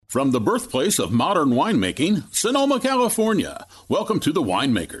From the birthplace of modern winemaking, Sonoma, California, welcome to The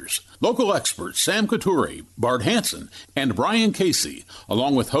Winemakers. Local experts Sam Couturi, Bart Hansen, and Brian Casey,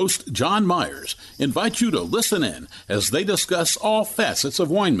 along with host John Myers, invite you to listen in as they discuss all facets of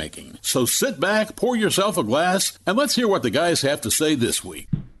winemaking. So sit back, pour yourself a glass, and let's hear what the guys have to say this week.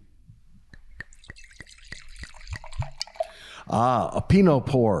 A Pinot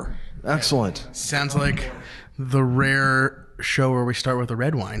pour. Excellent. Sounds like the rare show where we start with a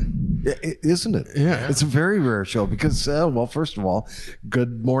red wine. Isn't it? Yeah. It's a very rare show because, well, first of all,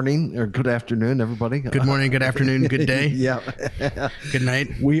 good morning or good afternoon, everybody. Good morning, good afternoon, good day. Yeah. Good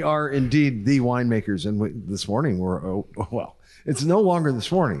night. We are indeed the winemakers. And this morning well, it's no longer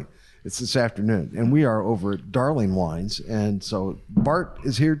this morning. It's this afternoon. And we are over at Darling Wines. And so Bart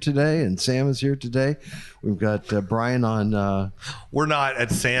is here today and Sam is here today. We've got Brian on. We're not at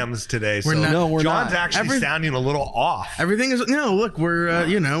Sam's today. We're not. No, we're John's not. actually sounding a little off. Everything is look. We're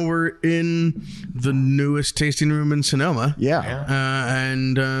we're in the newest tasting room in Sonoma. Yeah.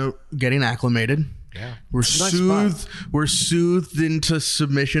 And getting acclimated. Yeah. We're Nice soothed. spot. We're soothed into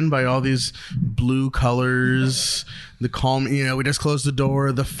submission by all these blue colors. The calm. We just closed the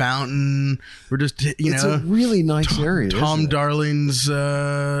door. The fountain. We're just It's a really nice area. Tom isn't it? Darling's,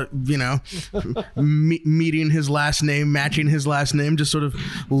 meeting his last name, matching his last name, just sort of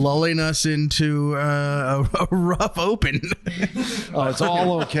lulling us into a rough open. Oh, it's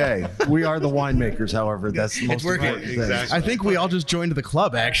all okay. We are the winemakers, however. That's the most working. important thing. Exactly. I think we all just joined the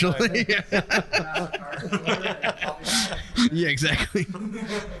club, actually. Yeah, exactly.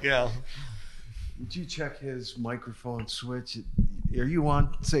 Yeah. Would you check his microphone switch? Are you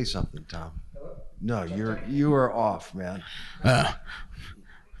on? Say something, Tom. No, you are off, man.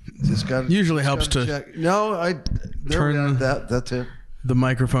 Just got Usually helps to check. No, turn that's it. the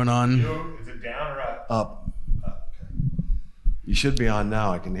microphone on. Is it down or up? Up. You should be on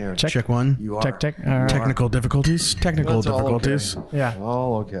now. I can hear it. Check one. You are. Check. All right. Technical difficulties. Technical That's all difficulties. okay. Yeah.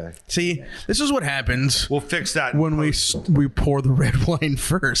 All okay. See, this is what happens We'll fix that when we pour the red wine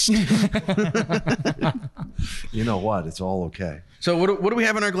first. You know what? It's all okay. So what do we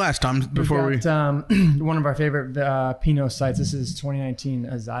have in our glass, Tom? Before we We've got, one of our favorite Pinot sites. This is 2019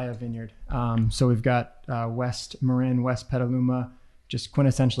 Azaya Vineyard. So we've got West Marin, West Petaluma, just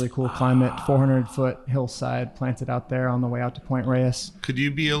quintessentially cool climate, 400-foot hillside planted out there on the way out to Point Reyes. Could you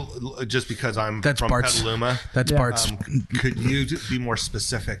be just because I'm That's from Bart's. Petaluma? That's Yeah. Bart's. Could you be more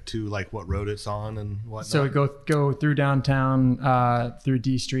specific to like what road it's on and whatnot? So we go through downtown, through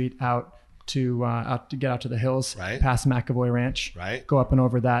D Street, out to get out to the hills, Right. past McAvoy Ranch, Right. Go up and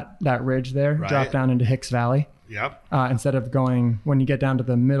over that ridge there, Right. drop down into Hicks Valley. Yep. Instead of going, when you get down to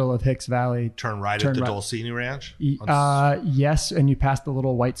the middle of Hicks Valley, Turn right Turn at the right. Dulcini Ranch. yes, and you pass the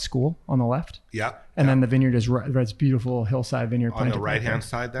little white school on the left, Yep. and then the vineyard is right. It's beautiful hillside vineyard On planted the right right-hand there.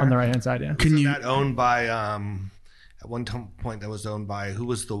 side there? On the right hand side, yeah. Can you? That owned by at one point that was owned by who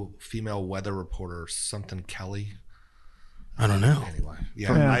was the female weather reporter? Something Kelly. I don't know. Anyway,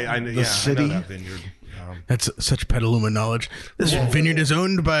 yeah, Yeah. I city? know that vineyard. That's such Petaluma knowledge. This vineyard is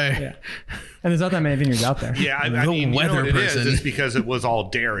owned by. Yeah. And there's not that many vineyards out there. Yeah, I No mean, you know weather what it is? person. It's because it was all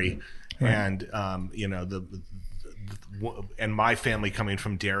dairy, and and my family coming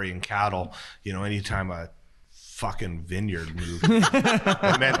from dairy and cattle. Anytime a fucking vineyard moved,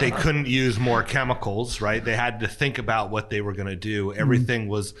 it meant they couldn't use more chemicals. Right? They had to think about what they were going to do. Everything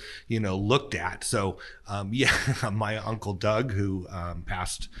was, looked at. So, my uncle Doug, who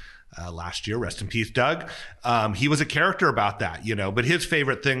passed. Last year, rest in peace, Doug. He was a character about that, but his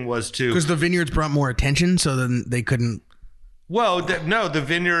favorite thing was to Because the vineyards brought more attention, so then they couldn't. Well, the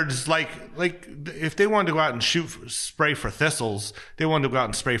vineyards, like if they wanted to go out and spray for thistles, they wanted to go out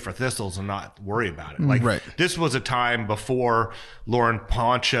and spray for thistles and not worry about it. Like Right. This was a time before Lauren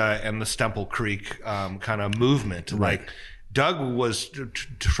Poncha and the Stemple Creek kind of movement. Like Doug was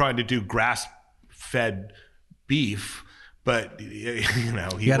trying to do grass-fed beef. But he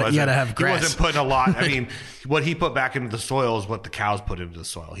gotta have grass. He wasn't putting a lot. I mean, what he put back into the soil is what the cows put into the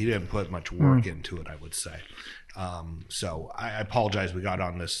soil. He didn't put much work into it, I would say. So I apologize we got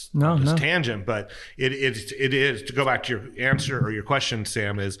on this tangent, but it is to go back to your answer or your question,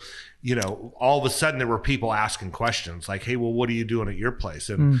 Sam, is all of a sudden there were people asking questions like, hey, well, what are you doing at your place?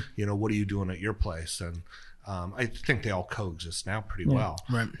 And what are you doing at your place? And I think they all coexist now pretty well.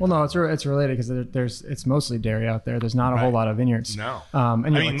 Right. Well, no, it's related because it's mostly dairy out there. There's not a whole lot of vineyards. No.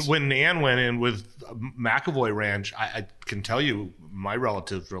 And when Nan went in with McAvoy Ranch, I can tell you my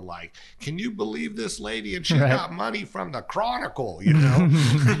relatives were like, can you believe this lady? And she's got money from the Chronicle,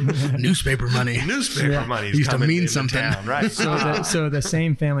 Newspaper money. Newspaper money is Used to coming mean into something. town, right? So the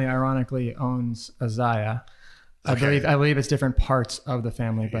same family ironically owns Azaya. I believe it's different parts of the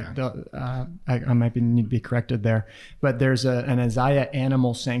family, but I might need to be corrected there. But there's an Isaiah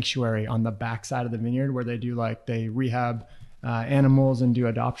animal sanctuary on the backside of the vineyard where they rehab animals and do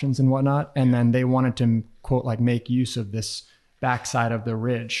adoptions and whatnot. And then they wanted to quote make use of this backside of the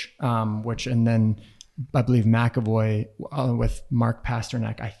ridge, and then I believe McAvoy with Mark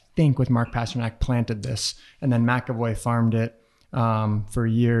Pasternak, planted this, and then McAvoy farmed it for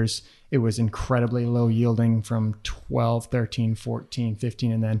years. It was incredibly low yielding from 12, 13, 14,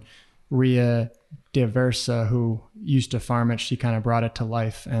 15. And then Ria Diversa, who used to farm it, she kind of brought it to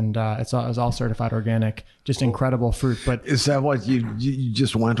life. And it was all certified organic, just incredible fruit. But is that what you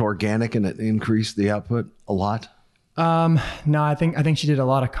just went organic and it increased the output a lot? No, I think she did a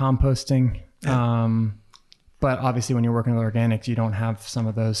lot of composting. But obviously when you're working with organics, you don't have some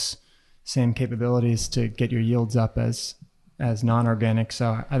of those same capabilities to get your yields up as non-organic.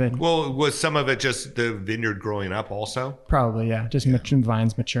 So I think... Well, was some of it just the vineyard growing up also? Probably, yeah. Just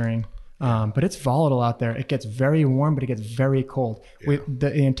vines maturing. But it's volatile out there. It gets very warm, but it gets very cold. Yeah.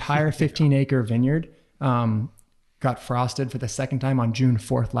 The entire 15-acre vineyard got frosted for the second time on June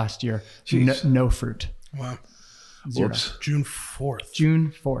 4th last year. No fruit. Wow. Zero. Oops. June 4th.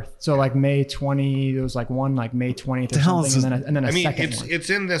 June 4th. So May 20, there was one May 20th or something. And then a second one. It's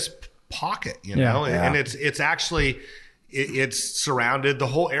in this pocket, know, and it's actually... It's surrounded, the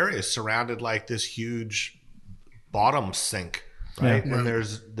whole area is surrounded like this huge bottom sink, right? Yeah. And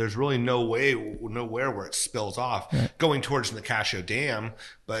there's really nowhere where it spills off going towards the Nicasio Dam,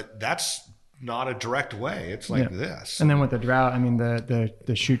 but that's not a direct way. It's like this. And then with the drought,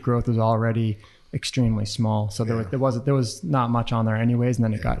 the shoot growth was already extremely small. So there was not much on there anyways, and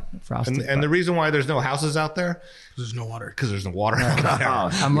then it got frosted. And the reason why there's no houses out there, there's no water. Because there's no water out there.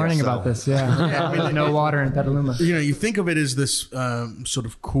 I'm learning about this. Yeah. No water in Petaluma. You think of it as this sort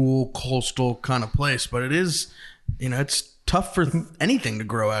of cool coastal kind of place, but it is, it's tough for anything to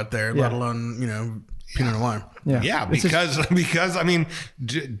grow out there, let alone, Pinot Noir. Yeah, because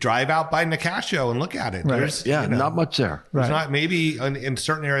drive out by Nicasio and look at it. Right. There's not much there. There's not, maybe in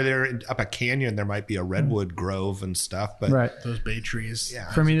certain area there up a canyon there might be a redwood grove and stuff, but those bay trees. Yeah,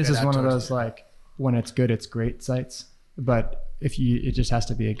 for me this is one of those when it's good it's great sites, but it just has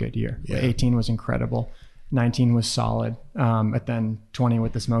to be a good year. 18 was incredible. 19 was solid, but then 20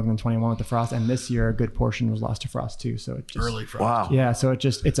 with the smoke, and then 21 with the frost, and this year a good portion was lost to frost too. So it just early frost. Wow. Yeah, so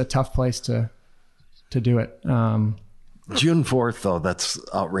it's a tough place to do it. June 4th though, that's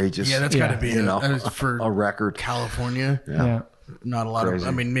outrageous. Yeah, that's got to be for a record. California. Yeah. Not a lot Crazy.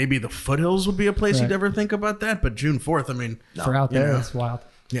 Of. Maybe the foothills would be a place you'd ever think about that, but June 4th. For out there, it's wild.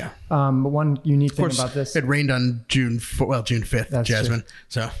 Yeah. But one unique thing about this, it rained on June 5th, that's Jasmine. True.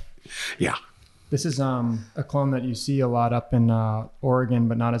 So, yeah. This is a clone that you see a lot up in Oregon,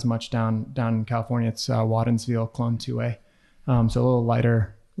 but not as much down in California. It's Waddensville Clone 2A. So a little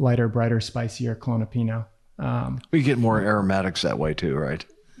lighter, brighter, spicier clone of Pinot. We get more aromatics that way too, right?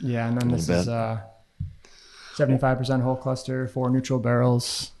 Yeah, and then this is 75% whole cluster, 4 neutral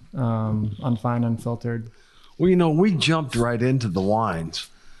barrels, unfined, unfiltered. Well, we jumped right into the wines.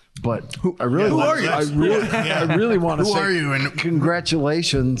 But I really want to say are you? And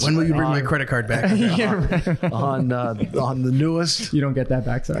congratulations. When will you bring my credit card back? on the newest. You don't get that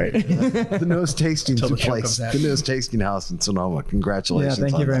back, sorry. The newest tasting place, the newest tasting house in Sonoma. Congratulations! Yeah,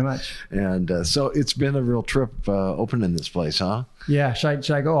 thank you very much. And so it's been a real trip opening this place, huh? Yeah,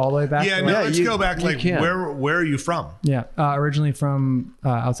 should I go all the way back? Yeah, let's go back. Where are you from? Yeah, originally from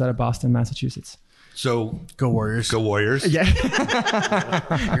outside of Boston, Massachusetts. So go Warriors! Go Warriors! Yeah,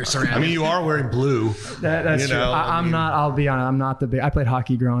 you're surrounded. You are wearing blue. That's true. I'm not. I'll be honest. I'm not the big. I played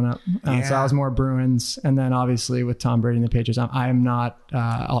hockey growing up, so I was more Bruins, and then obviously with Tom Brady and the Patriots, I am not.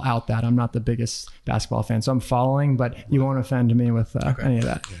 I'll out that I'm not the biggest basketball fan, so I'm following, but you won't offend me with any of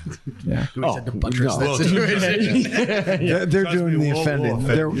that. Yeah. They're doing the offending.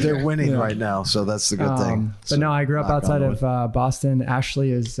 They're winning right now, so that's the good thing. But no, I grew up outside of Boston.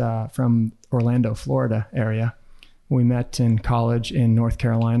 Ashley is from Orlando, Florida area. We met in college in North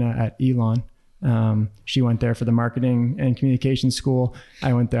Carolina at Elon. She went there for the marketing and communications school.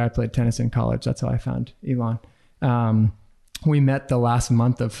 I went there. I played tennis in college. That's how I found Elon. We met the last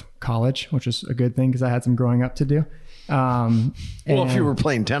month of college, which was a good thing because I had some growing up to do. If you were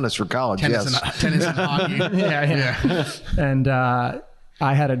playing tennis for college, tennis and hockey. Yeah. And I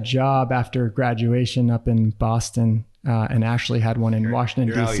had a job after graduation up in Boston. And Ashley had one in Washington,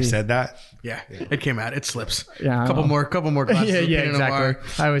 D.C. How you said that? Yeah, it came out. It slips. Yeah, couple more glasses. Yeah, exactly.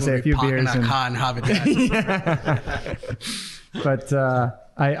 I always say a few beers. But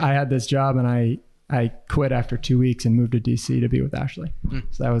I had this job, and I quit after 2 weeks and moved to D.C. to be with Ashley.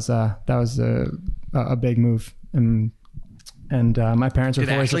 So that was a big move And my parents were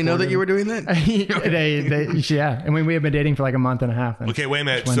Did Ashley know that you were doing that? Yeah. And we had been dating for like a month and a half. Okay, wait a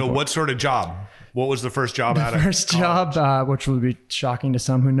minute. So what sort of job? What was the first job out of first college? job, which will be shocking to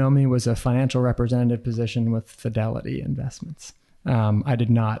some who know me, was a financial representative position with Fidelity Investments. I did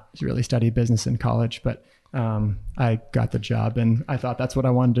not really study business in college, but I got the job and I thought that's what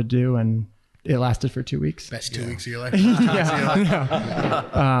I wanted to do. And it lasted for 2 weeks. Best 2 weeks of your life.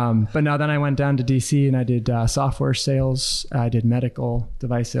 But no, then I went down to DC and I did software sales. I did medical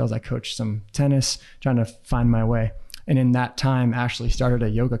device sales. I coached some tennis, trying to find my way. And in that time, Ashley started a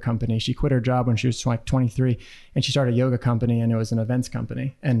yoga company. She quit her job when she was like 23 and she started a yoga company, and it was an events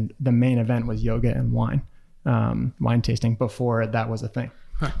company. And the main event was yoga and wine tasting before that was a thing.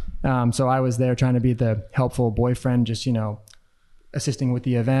 Huh. So I was there trying to be the helpful boyfriend, just, assisting with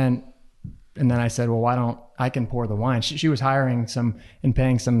the event. And then I said, well, why don't I can pour the wine? She was hiring and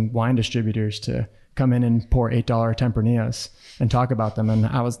paying some wine distributors to come in and pour $8 Tempranillos and talk about them. And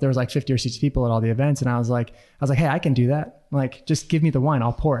there was like 50 or 60 people at all the events. And I was like, hey, I can do that. Like, just give me the wine.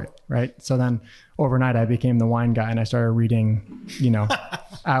 I'll pour it. Right. So then overnight I became the wine guy and I started reading,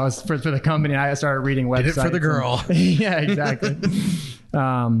 I was for the company. I started reading websites. Did it for the girl. Yeah, exactly.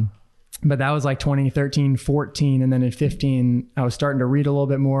 But that was like 2013, 14. And then in 15, I was starting to read a little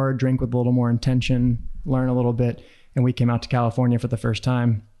bit more, drink with a little more intention, learn a little bit. And we came out to California for the first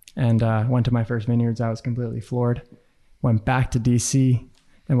time and went to my first vineyards. I was completely floored. Went back to DC.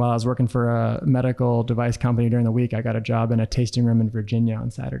 And while I was working for a medical device company during the week, I got a job in a tasting room in Virginia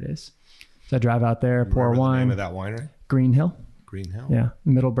on Saturdays. So I drive out there, pour wine. The name of that winery? Green Hill. Green Hill? Yeah.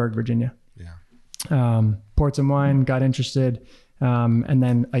 Middleburg, Virginia. Yeah. Poured some wine, got interested. And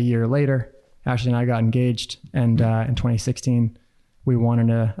then a year later, Ashley and I got engaged. And in 2016, we wanted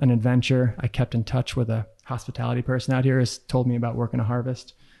an adventure. I kept in touch with a hospitality person out here who told me about working a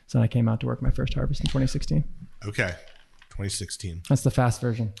harvest. So I came out to work my first harvest in 2016. Okay. 2016. That's the fast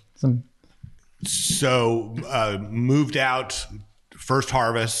version. So moved out, first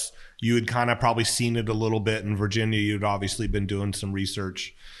harvest. You had kind of probably seen it a little bit in Virginia. You'd obviously been doing some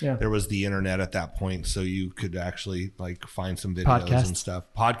research. Yeah. There was the internet at that point, so you could actually like find some videos and stuff.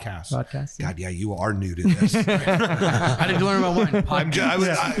 Podcasts. Yeah. God, yeah, you are new to this. How did you learn about wine?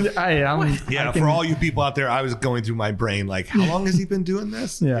 For all you people out there, I was going through my brain like, how long has he been doing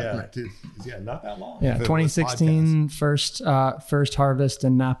this? Yeah, not that long. Yeah, 2016 first harvest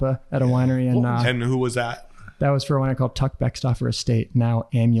in Napa at a winery, and who was that? That was for a wine called Tuck Beckstoffer Estate, now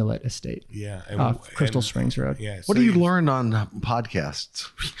Amulet Estate. Yeah. Off Crystal Springs Road. Yeah. What do you learn on podcasts?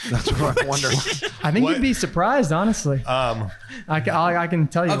 That's what I wonder. I think you'd be surprised, honestly. I can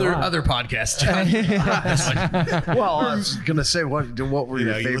tell you other podcasts. Well, I was going to say, what were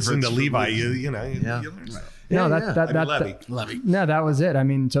your favorites? You listen to Levi, you learn stuff. No, Levy. No, that was it. I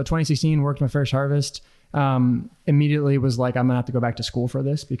mean, so 2016 worked my first harvest. Immediately was like, I'm gonna have to go back to school for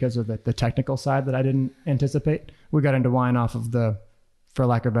this because of the technical side that I didn't anticipate. We got into wine off of for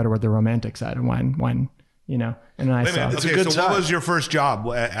lack of a better word, the romantic side of wine, And then I saw. Okay, so what was your first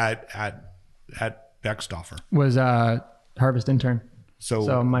job at Beckstoffer? Was harvest intern.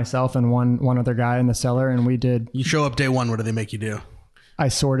 So myself and one other guy in the cellar, and we did. You show up day one. What do they make you do? I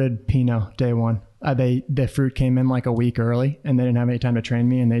sorted Pinot day one. The fruit came in like a week early and they didn't have any time to train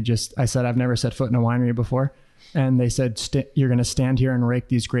me. And I said, I've never set foot in a winery before. And they said, you're going to stand here and rake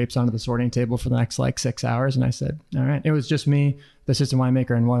these grapes onto the sorting table for the next like 6 hours. And I said, all right. It was just me, the assistant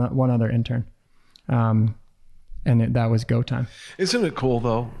winemaker, and one other intern. That was go time. Isn't it cool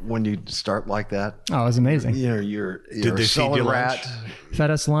though when you start like that? Oh, it was amazing. You're a cellar rat. Fed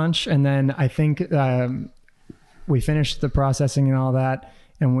us lunch. And then I think we finished the processing and all that.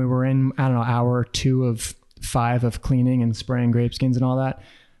 And we were in, hour 2 of 5 of cleaning and spraying grape skins and all that,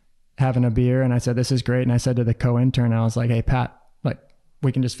 having a beer. And I said, this is great. And I said to the co-intern, I was like, hey, Pat, like,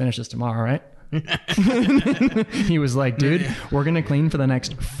 we can just finish this tomorrow, right? He was like, dude, we're going to clean for the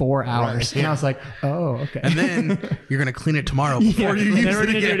next 4 hours. Right, yeah. And I was like, oh, okay. And then you're going to clean it tomorrow before you use it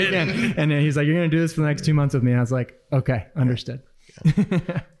again. And then he's like, you're going to do this for the next 2 months with me. And I was like, okay, understood.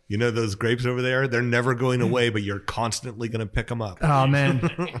 Yeah. You know those grapes over there? They're never going away, but you're constantly going to pick them up. Oh,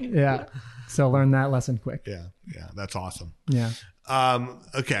 man. Yeah. So learn that lesson quick. Yeah. That's awesome. Yeah.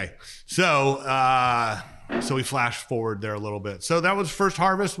 Okay. So we flash forward there a little bit. So that was first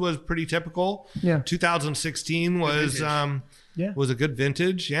harvest was pretty typical. Yeah. 2016 was a good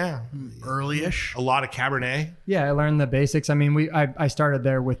vintage. Yeah. Early-ish. A lot of Cabernet. Yeah. I learned the basics. I mean, I started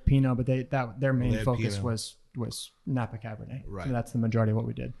there with Pinot, but their main focus Pinot. was Napa Cabernet. Right. So that's the majority of what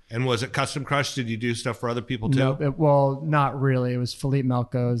we did. And was it custom crush? Did you do stuff for other people too? No, well, not really. It was Philippe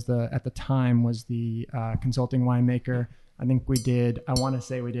Melco's, at the time was the consulting winemaker. I think I want to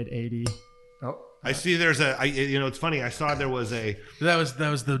say we did 80. Oh, I see. It's funny. I saw there was a. That was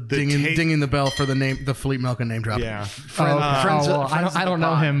the dinging the bell for the Philippe Melkin name drop. Yeah. I don't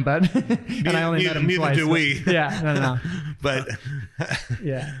know him, but and I only met him neither twice. do we. Yeah, no. But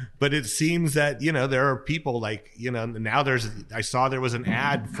yeah. But it seems that there are people like now I saw there was an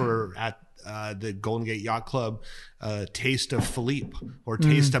ad at the Golden Gate Yacht Club, Taste of Philippe or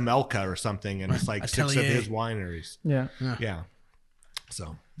Taste of Melka or something, and it's like Atelier. 6 of his wineries. Yeah.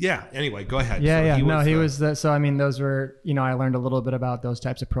 So anyway, go ahead. He was so I mean, those were, I learned a little bit about those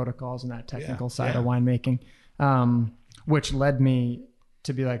types of protocols and that technical side of winemaking, which led me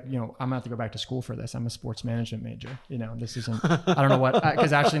to be like, I'm gonna have to go back to school for this. I'm a sports management major. This isn't, I don't know what,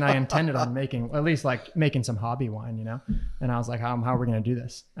 because actually I intended on making some hobby wine, and I was like, how are we going to do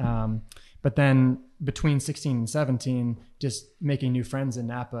this? But then between 16 and 17, just making new friends in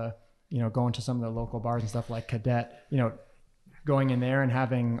Napa, going to some of the local bars and stuff like Cadet, going in there and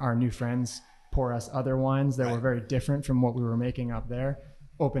having our new friends pour us other wines that were very different from what we were making up there,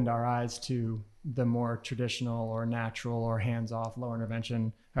 opened our eyes to the more traditional or natural or hands-off, low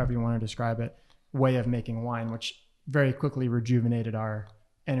intervention, however you want to describe it, way of making wine, which very quickly rejuvenated our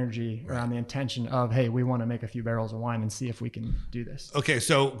energy around the intention of, hey, we want to make a few barrels of wine and see if we can do this. Okay,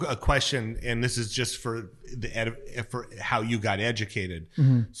 so a question, and this is just for how you got educated.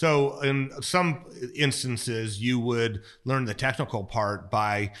 Mm-hmm. So in some instances, you would learn the technical part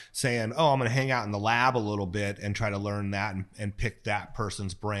by saying, I'm going to hang out in the lab a little bit and try to learn that and pick that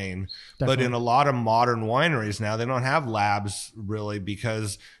person's brain. Definitely. But in a lot of modern wineries now, they don't have labs really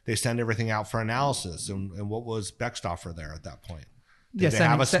because they send everything out for analysis. And what was Beckstoffer there at that point? Did they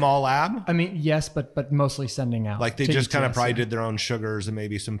have a small lab? I mean, yes, but mostly sending out. Like they just kind of probably did their own sugars and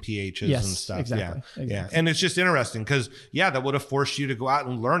maybe some pHs and stuff. Exactly. Yeah. And it's just interesting because, that would have forced you to go out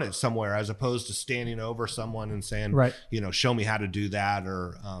and learn it somewhere as opposed to standing over someone and saying, show me how to do that.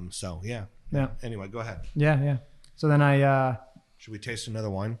 Or, Yeah. Anyway, go ahead. Yeah. So then should we taste another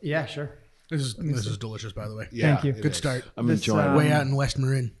wine? Yeah, sure. This is delicious, by the way. Yeah, thank you. Good start. I'm enjoying it. Way out in West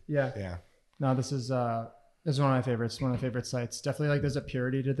Marin. Yeah. No, this is one of my favorites. One of my favorite sites. Definitely, there's a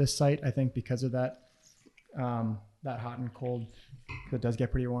purity to this site. I think because of that, that hot and cold. It does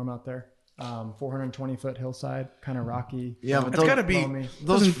get pretty warm out there. 420-foot hillside, kind of rocky. Yeah, but it's got to be.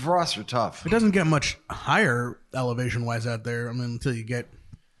 Those frosts are tough. It doesn't get much higher elevation wise out there. I mean, until you get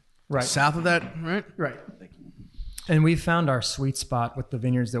south of that, right? Right. And we found our sweet spot with the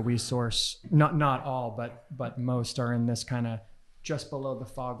vineyards that we source. Not all, but most are in this kind of just below the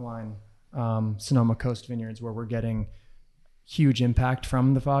fog line. Sonoma Coast vineyards, where we're getting huge impact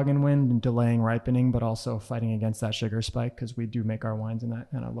from the fog and wind and delaying ripening, but also fighting against that sugar spike because we do make our wines in that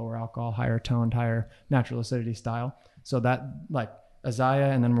kind of lower alcohol, higher toned, higher natural acidity style. So that like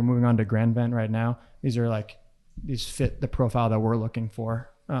Azaya, and then we're moving on to Grand Vent right now. These fit the profile that we're looking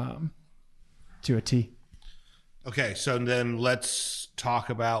for to a T. Okay, so then let's talk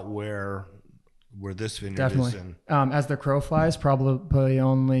about where this vineyard is in. As the crow flies, probably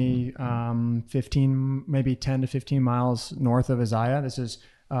only 15, maybe 10 to 15 miles north of Azaya. This is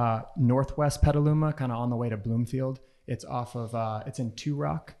northwest Petaluma, kind of on the way to Bloomfield. It's off of, it's in Two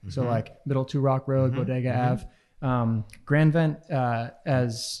Rock. Mm-hmm. So like Middle Two Rock Road, Bodega Ave. Grand Vent,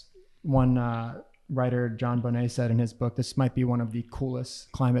 as one writer, John Bonet, said in his book, this might be one of the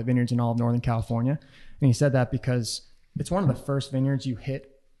coolest climate vineyards in all of Northern California. And he said that because it's one of the first vineyards you hit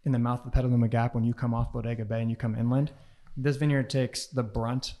in the mouth of the Petaluma Gap when you come off Bodega Bay and you come inland. This vineyard takes the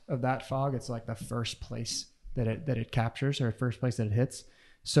brunt of that fog. It's like the first place that it captures, or first place that it hits.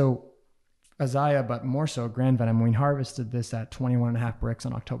 So Azaya, but more so Grand Vent, we harvested this at 21.5 bricks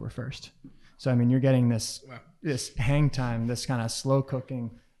on October 1st. So, I mean, you're getting this hang time, this kind of slow cooking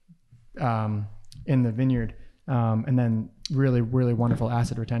in the vineyard. And then really, really wonderful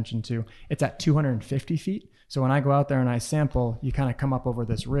acid retention too. It's at 250 feet. So when I go out there and I sample, you kind of come up over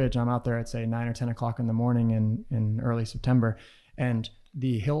this ridge. I'm out there at say 9 or 10 o'clock in the morning in early September, and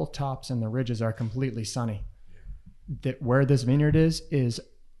the hilltops and the ridges are completely sunny. That where this vineyard is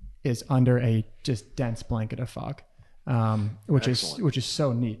under a just dense blanket of fog, which is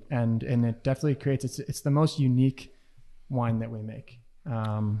so neat, and it definitely creates it's the most unique wine that we make.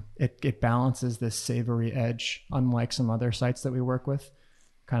 It balances this savory edge, unlike some other sites that we work with.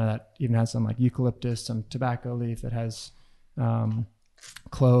 Kind of that even has some like eucalyptus, some tobacco leaf. It has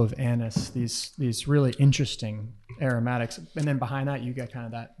clove, anise, these really interesting aromatics, and then behind that you get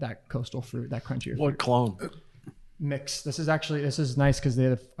kind of that coastal fruit, that crunchier What clone mix. This is nice because they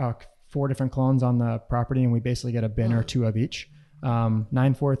have 4 different clones on the property, and we basically get a bin or 2 of each.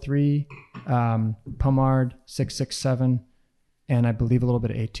 943, Pommard 667, and I believe a little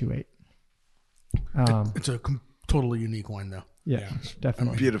bit of 828. It's a totally unique wine, though. Yeah,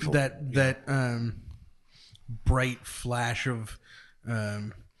 definitely. Beautiful. That bright flash of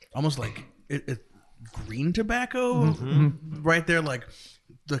almost like it green tobacco right there, like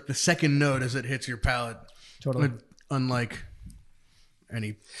the second note as it hits your palate. Totally. Unlike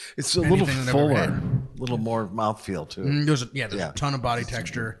any. It's a little anything I've ever fuller, had. a little more mouthfeel to it. There's a ton of body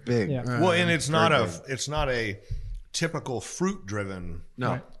texture. Big. Yeah. Well, and it's not a typical fruit driven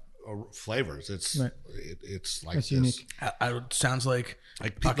No. flavors. It's Right. it's like It's this. unique. It sounds like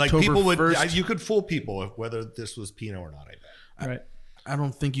Like people would, 1st. you could fool people whether this was Pinot or not. I bet. Right. I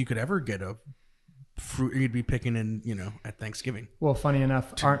don't think you could ever get a fruit you'd be picking in, at Thanksgiving. Well, funny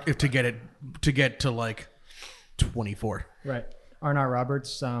enough, If to get to like 24. Right. Arnott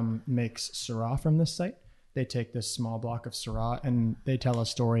Roberts makes Syrah from this site. They take this small block of Syrah and they tell a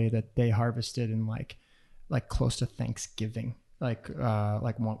story that they harvested in like close to Thanksgiving. Like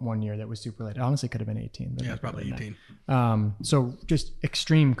one year that was super late. It honestly could have been 18. But Yeah, it's probably 18. So just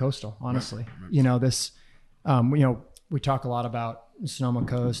extreme coastal, honestly. This, we talk a lot about Sonoma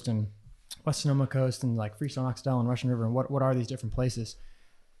Coast and West Sonoma Coast and like Freestone Oxdale and Russian River and what are these different places?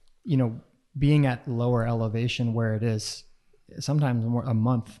 Being at lower elevation where it is, sometimes a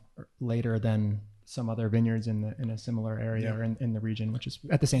month later than some other vineyards in a similar area or in the region, which is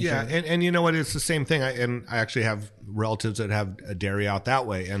at the same time. And you know what? It's the same thing. I actually have relatives that have a dairy out that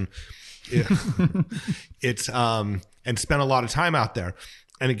way, and it's and spent a lot of time out there.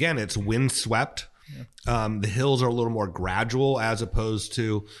 And again, it's windswept. The hills are a little more gradual as opposed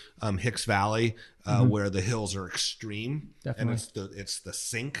to Hicks Valley, where the hills are extreme. Definitely. And it's the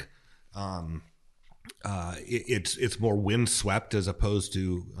sink. It's more windswept as opposed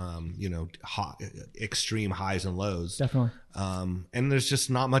to hot, extreme highs and lows. Definitely. And there's just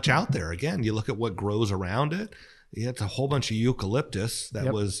not much out there. Again, you look at what grows around it. It's a whole bunch of eucalyptus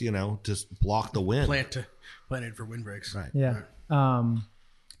that was just block the wind. Planted for windbreaks. Right. Yeah.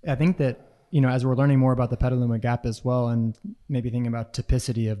 I think that, as we're learning more about the Petaluma Gap as well, and maybe thinking about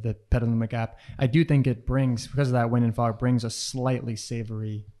typicity of the Petaluma Gap, I do think it brings, because of that wind and fog, brings a slightly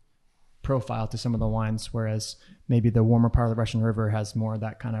savory profile to some of the wines, whereas maybe the warmer part of the Russian River has more of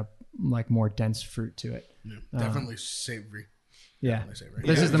that kind of like more dense fruit to it. Yeah, definitely savory. Yeah. Definitely savory.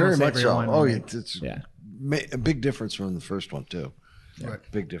 This is the Very most much savory so. wine. Oh, we it's made. a big difference from the first one too. Right.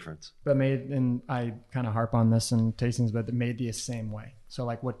 Big difference. But and I kind of harp on this in tastings, but made the same way. So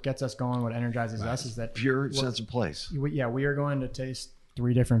like what gets us going, what energizes us is that Pure sense of place. we are going to taste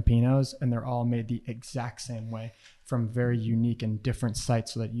 3 different Pinots, and they're all made the exact same way from very unique and different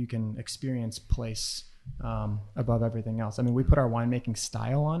sites, so that you can experience place above everything else. I mean, we put our winemaking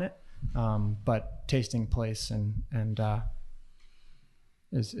style on it, but tasting place and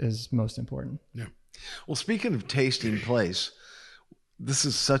is most important. Yeah. Well, speaking of tasting place, this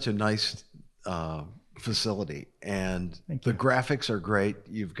is such a nice facility, and the graphics are great.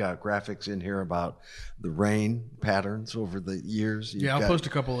 You've got graphics in here about the rain patterns over the years. I'll post a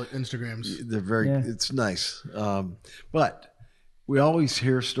couple of Instagrams. They're it's nice. But we always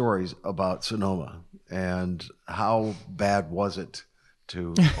hear stories about Sonoma and how bad was it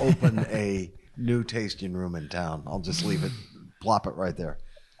to open a new tasting room in town. I'll just leave it, plop it right there.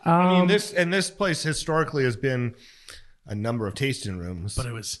 I mean, this place historically has been a number of tasting rooms, But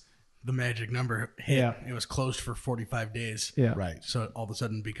it was the magic number hit. Yeah. It was closed for 45 days. Yeah. right? So it all of a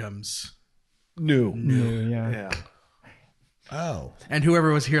sudden becomes New. Yeah. Oh, and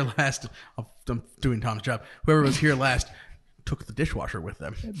whoever was here last, I'm doing Tom's job. Whoever was here last took the dishwasher with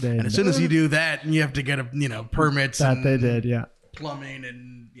them. And as soon as you do that, you have to get permits That and they did. Yeah. plumbing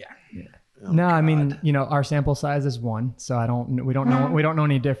and No, I mean, our sample size is 1, so we don't know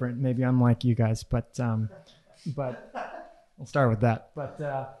any different. Maybe I'm like you guys, but we'll start with that.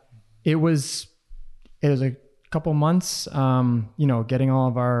 But it was a couple months, getting all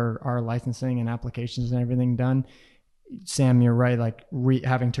of our licensing and applications and everything done. Sam, you're right. Like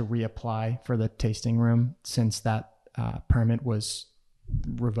having to reapply for the tasting room since that permit was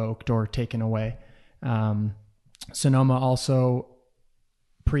revoked or taken away. Sonoma also,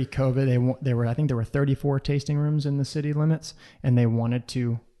 pre-COVID, I think there were 34 tasting rooms in the city limits, and they wanted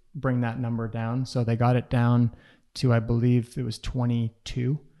to bring that number down. So they got it down to, I believe it was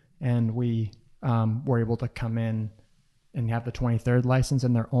 22, and we were able to come in and have the 23rd license,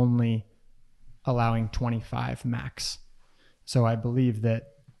 and they're only allowing 25 max. So I believe that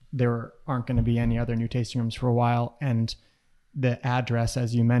there aren't going to be any other new tasting rooms for a while, and the address,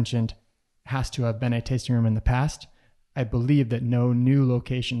 as you mentioned, has to have been a tasting room in the past. I believe that no new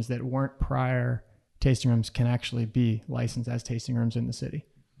locations that weren't prior tasting rooms can actually be licensed as tasting rooms in the city.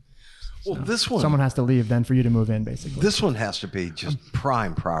 Well, this one, someone has to leave then for you to move in, basically. this one has to be just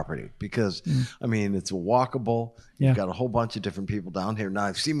prime property because, I mean, it's walkable. You've Yeah. got a whole bunch of different people down here. Now,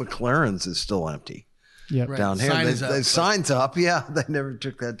 I see McLaren's is still empty Yep. Right. down here. Sign They, is up, they but- signs up. Yeah, they never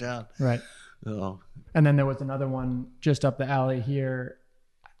took that down. Right. Oh. And then there was another one just up the alley here.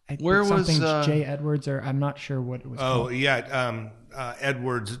 I think Where was, something J. Edwards, or I'm not sure what it was Oh called. yeah,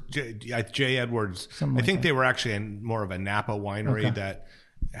 Edwards, J. Edwards. Something I like think that. they were actually more of a Napa winery Okay. that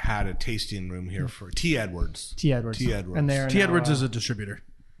had a tasting room here for T. Edwards. T. Edwards. T. Edwards. And they're T. now, Edwards is a distributor.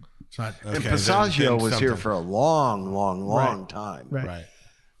 It's not. And Okay, Passaggio then was here something. for a long time. right. Right.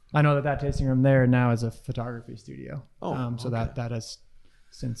 I know that tasting room there now is a photography studio. Oh, so that has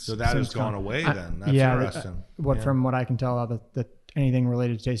since So that has since gone away then. That's yeah, interesting. From what I can tell, that anything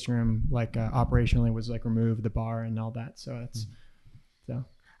related to tasting room, like operationally, was like removed, the bar and all that. So it's so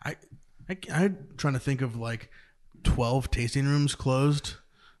I'm trying to think of like 12 tasting rooms closed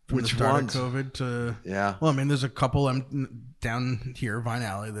from Which the start ones? of COVID to. Yeah. Well, I mean, there's a couple. I'm down here, Vine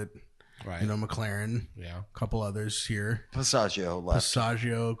Alley, that Right. you know, McLaren. Yeah. A couple others here. Passaggio left.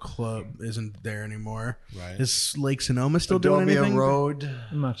 Passaggio Club isn't there anymore. Right. Is Lake Sonoma still doing Adobe anything? Road.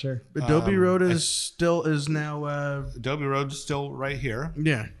 I'm not sure. Adobe Road is now. Adobe Road's still right here.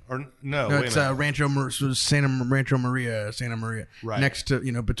 Yeah. Or No, no, wait it's a minute. Rancho Maria, Right. next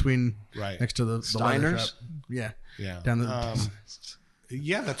to between Right. next to the leather Steiner's? shop. Yeah, Yeah. down the.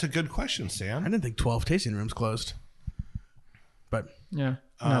 Yeah, that's a good question, I Sam. didn't think 12 tasting rooms closed, but Yeah.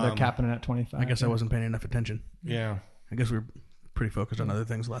 Now they're capping it at 25. I guess I wasn't paying enough attention. Yeah. I guess we were pretty focused on other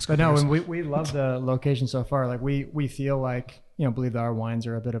things last But couple no, years. and we love the location so far. Like we feel like, believe that our wines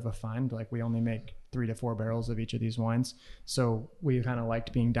are a bit of a find. Like we only make 3 to 4 barrels of each of these wines. So we kind of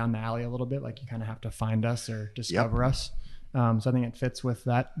liked being down the alley a little bit. Like you kind of have to find us or discover us. So I think it fits with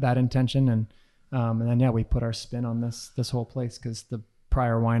that intention. And then, we put our spin on this whole place because the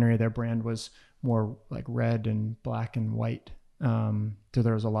prior winery, their brand was more like red and black and white. So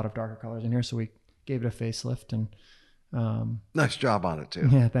there was a lot of darker colors in here. So we gave it a facelift and, Nice job on it too.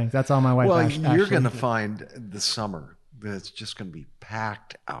 yeah, thanks. That's all my wife. Well, actually you're going to did. find this summer that it's just going to be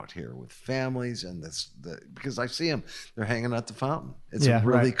packed out here with families and because I see them, they're hanging at the fountain. It's Yeah, a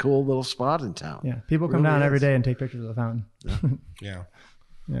really right. cool little spot in town. Yeah, people come Really down every is. day and take pictures of the fountain. Yeah.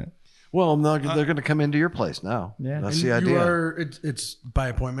 Yeah, Well, no, they're going to come into your place now. Yeah. That's And the you idea. are it's by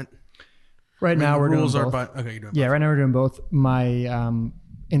appointment. right I mean, now the we're rules doing are both. by. Okay, you're doing. Yeah, right now we're doing both. My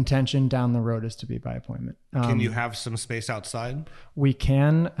intention down the road is to be by appointment. Can you have some space outside? We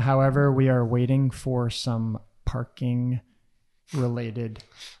can, however, we are waiting for some parking related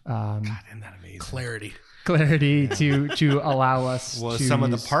Isn't that amazing? clarity. clarity to allow us. Well, to some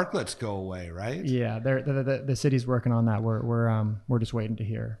of the use- parklets go away, right? Yeah, the city's working on that. We're just waiting to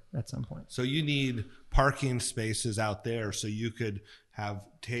hear at some point. So you need parking spaces out there so you could have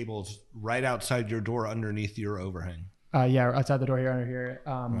tables right outside your door underneath your overhang. Yeah, outside the door here, under here.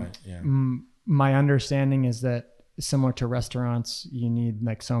 Right. Yeah. My understanding is that similar to restaurants, you need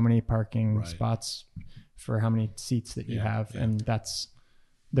like so many parking spots for how many seats that you have, and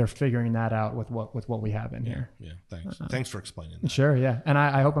they're figuring that out with what we have in here. Yeah. Thanks. Thanks for explaining that. Sure, yeah, and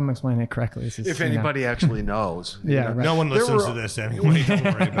I hope I'm explaining it correctly. This is, If anybody actually knows. Yeah, right. No one listens to this anyway. Don't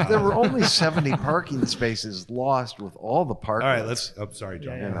worry about There it. were only 70 parking spaces lost with all the parking. All right. Let's. Oh, sorry,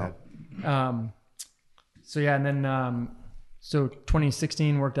 John. Yeah, Go yeah. ahead. So yeah, and then so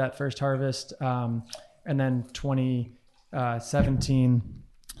 2016 worked at First Harvest, and then 2017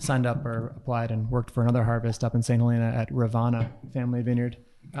 signed up or applied and worked for another harvest up in St. Helena at Ravana Family Vineyard.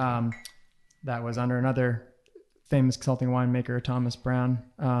 That was under another famous consulting winemaker, Thomas Brown.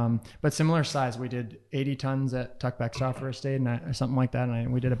 But similar size, we did 80 tons at Tuck Beckstoffer Estate or something like that,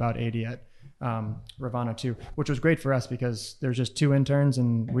 and we did about 80 at Ravana too, which was great for us because there's just 2 interns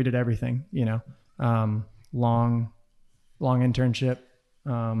and we did everything, long internship,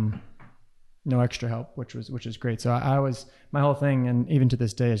 no extra help, which is great. So my whole thing, and even to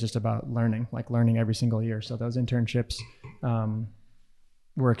this day, is just about learning every single year. So those internships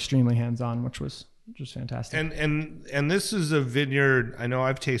were extremely hands-on, which was fantastic. And this is a vineyard. I know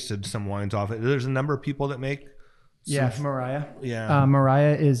I've tasted some wines off it. There's a number of people that make. Yeah, Mariah. Yeah.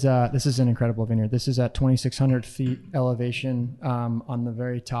 Mariah is this is an incredible vineyard. This is at 2,600 feet elevation on the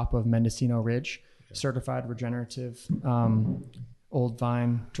very top of Mendocino Ridge, certified regenerative, old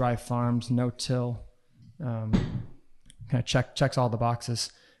vine, dry farms, no till. Kind of checks all the boxes.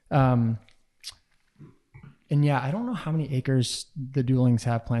 And yeah, I don't know how many acres the Doolings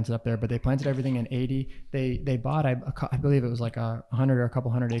have planted up there, but they planted everything in 80. They bought, I believe it was like 100 or a couple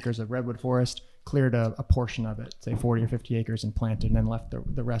hundred acres of redwood forest, cleared a portion of it, say 40 or 50 acres, and planted, and then left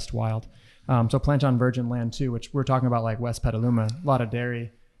the rest wild. So plant on virgin land too, which we're talking about like West Petaluma, a lot of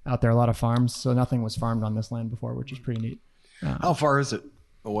dairy, out there, a lot of farms. So nothing was farmed on this land before, which is pretty neat. How far is it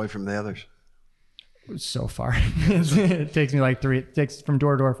away from the others? So far, it takes me it takes from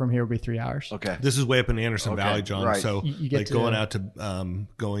door to door from here would be 3 hours. Okay. This is way up in Anderson Valley, John. Right. So You get like to- going out to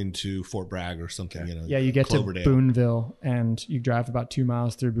going to Fort Bragg or something. Yeah, you get Cloverdale. to Boonville and you drive about 2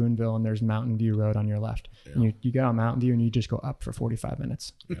 miles through Boonville and there's Mountain View Road on your left. Yeah. And you get on Mountain View and you just go up for 45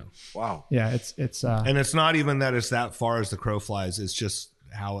 minutes. Yeah. Wow. Yeah, it's and it's not even that it's that far as the crow flies. It's just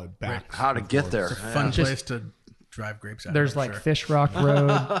how it backs. How to get there. Fun place to drive grapes out. there's I'm like sure. Fish Rock Road.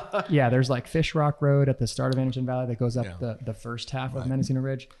 Yeah, there's like Fish Rock Road at the start of Anderson Valley that goes up the first half of Mendocino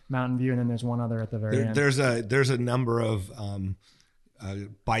Ridge, Mountain View, and then there's one other at the very end. There's a number of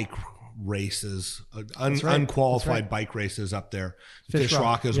bike races, unqualified bike races up there. Fish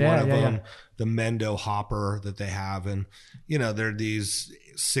Rock is one of them. Yeah. The Mendo Hopper that they have, and there are these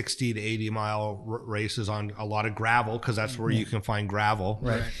 60 to 80 mile races on a lot of gravel because that's where you can find gravel.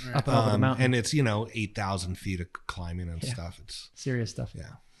 Right. Up and over the mountain. And it's 8,000 feet of climbing and stuff. It's serious stuff.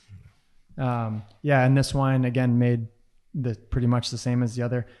 Yeah. And this wine again made pretty much the same as the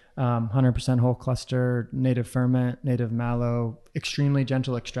other. 100% whole cluster, native ferment, native mallow, extremely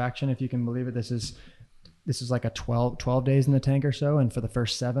gentle extraction. If you can believe it, this is like a 12 days in the tank or so. And for the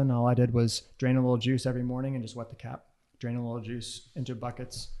first 7, all I did was drain a little juice every morning and just wet the cap, drain a little juice into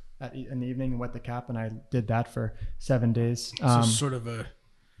buckets in the evening and wet the cap. And I did that for 7 days. So sort of a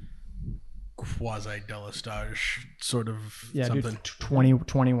quasi Delistage sort of something.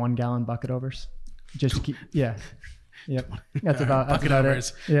 21 gallon bucket overs. Just keep, Yep. That's about bucket about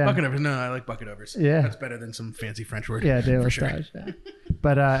overs. It. Yeah. Bucket overs. No, I like bucket overs. Yeah. That's better than some fancy French word. Yeah, for sure. Yeah.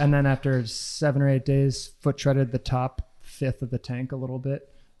 But and then after 7 or 8 days, foot treaded the top fifth of the tank a little bit.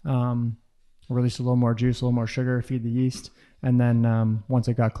 Released a little more juice, a little more sugar, feed the yeast, and then once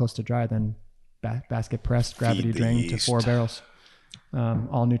it got close to dry, then basket pressed, gravity drained to 4 barrels,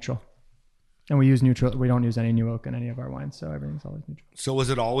 all neutral. And we use neutral. We don't use any new oak in any of our wines, so everything's always neutral. So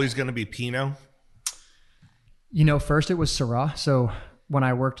was it always going to be Pinot? First it was Syrah. So when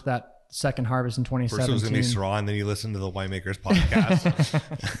I worked that second harvest in 2017, first it was going to be Syrah, and then you listened to the Winemakers podcast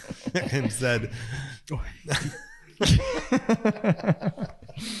and said.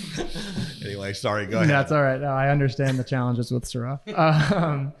 Anyway, sorry. Go ahead. That's all right. No, I understand the challenges with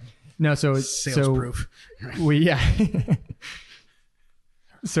Syrah. No, so sales proof. Why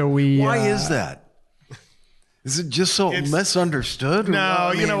is that? Is it just so misunderstood?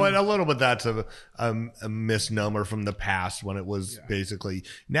 No, you know what? A little bit that's a misnomer from the past when it was basically.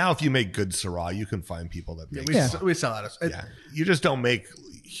 Now, if you make good Syrah, you can find people that make. We sell out of. You just don't make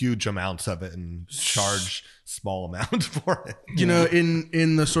huge amounts of it and charge small amounts for it.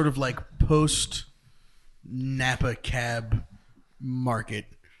 In the sort of like post Napa cab market,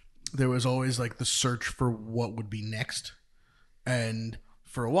 there was always like the search for what would be next, and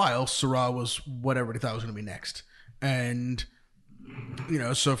for a while, Syrah was what everybody thought was going to be next. And,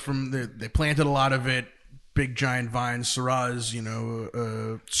 so they planted a lot of it, big giant vines. Syrah is,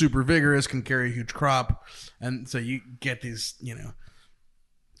 super vigorous, can carry a huge crop. And so you get these,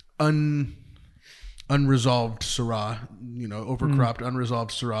 unresolved Syrah, overcropped,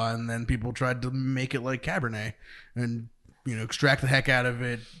 unresolved Syrah. And then people tried to make it like Cabernet and, extract the heck out of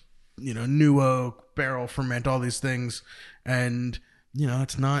it, new oak, barrel ferment, all these things. And,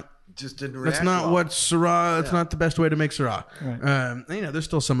 it's not. Just didn't That's not what Syrah. It's not the best way to make Syrah. Right. There's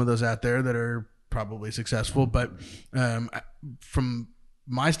still some of those out there that are probably successful, but from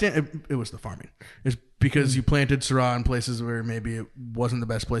my stand, it was the farming. It's because you planted Syrah in places where maybe it wasn't the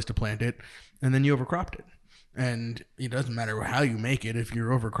best place to plant it, and then you overcropped it. And it doesn't matter how you make it. If you're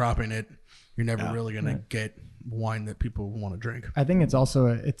overcropping it, you're never really going to get wine that people want to drink. I think it's also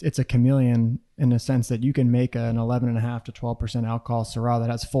it's a chameleon in a sense that you can make an 11.5 to 12% alcohol Syrah that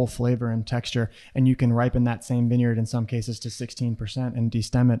has full flavor and texture, and you can ripen that same vineyard in some cases to 16% and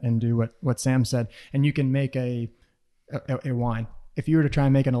destem it and do what Sam said, and you can make a wine. If you were to try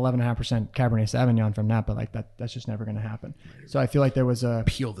and make an 11.5% Cabernet Sauvignon from Napa, like that's just never going to happen. So I feel like there was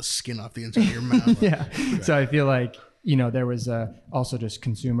peel the skin off the inside of your mouth. Yeah. So I feel like there was also just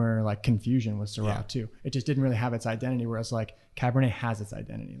consumer like confusion with Syrah too. It just didn't really have its identity. Whereas like Cabernet has its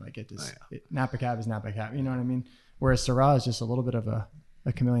identity. Like Napa Cab is Napa Cab. You know what I mean? Whereas Syrah is just a little bit of a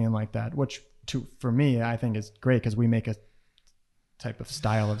chameleon like that, which for me I think is great because we make a type of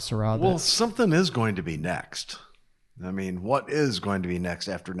style of Syrah. Well, something is going to be next. I mean, what is going to be next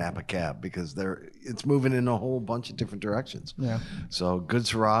after Napa Cab? Because it's moving in a whole bunch of different directions. Yeah. So good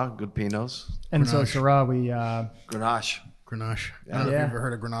Syrah, good Pinots. And so Syrah, we Grenache. Grenache. I don't know if you've ever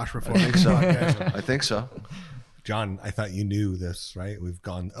heard of Grenache before. I think so. I think so. John, I thought you knew this, right? We've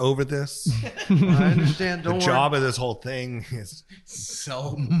gone over this. I understand. Don't The worry. job of this whole thing is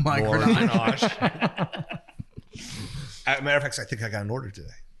Sell more microdosing. Grenache. As a matter of fact, I think I got an order today.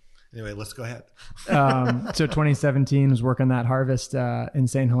 Anyway, let's go ahead. So 2017 was working that harvest in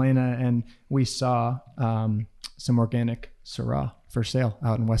St. Helena, and we saw some organic Syrah for sale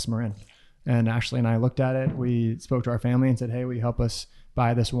out in West Marin. And Ashley and I looked at it. We spoke to our family and said, hey, will you help us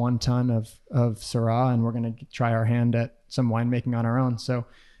buy this 1 ton of Syrah, and we're going to try our hand at some winemaking on our own. So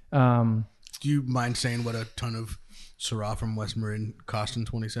Do you mind saying what a ton of Syrah from West Marin cost in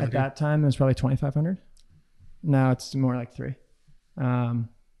 2017? at that time, it was probably 2,500. Now it's more like 3.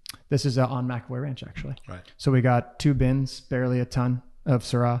 This is on McAvoy Ranch, actually. Right. So we got 2 bins, barely a ton of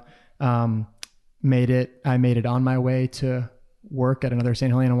Syrah. I made it on my way to work at another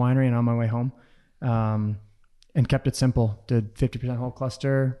St. Helena winery and on my way home, and kept it simple. Did 50% whole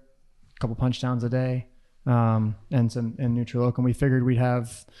cluster, a couple punch downs a day, and neutral oak. And we figured we'd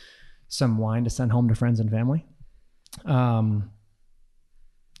have some wine to send home to friends and family. At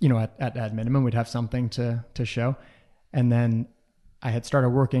minimum, we'd have something to show. And then I had started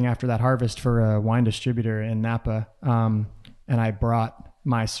working after that harvest for a wine distributor in Napa. And I brought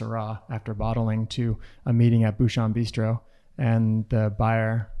my Syrah after bottling to a meeting at Bouchon Bistro, and the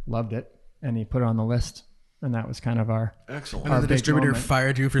buyer loved it and he put it on the list. And that was kind of our Excellent. And then the distributor moment.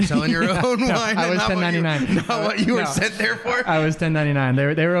 fired you for selling your own wine. I was $10.99. Not what you were No. sent there for. I was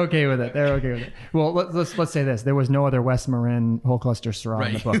 $10.99. They were okay with it. They were okay with it. Well, let's say this: there was no other West Marin whole cluster Syrah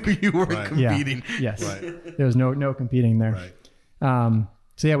in the book. you were Yeah. competing. Yes. Right. There was no competing there. Right.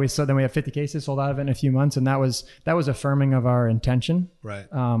 So yeah, then we have 50 cases sold out of it in a few months, and that was affirming of our intention.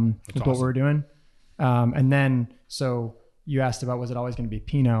 Right. With what awesome. we're doing. And then so you asked about, was it always going to be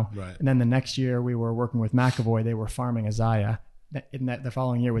Pinot? Right. And then the next year we were working with McAvoy. They were farming Azaya. The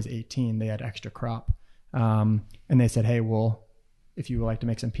following year was 18. They had extra crop. And they said, hey, well, if you would like to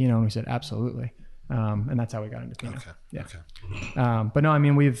make some Pinot, and we said, absolutely. And that's how we got into Pinot. Okay. Yeah. Okay. But no, I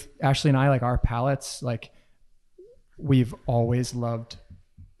mean, Ashley and I, like our palates, like we've always loved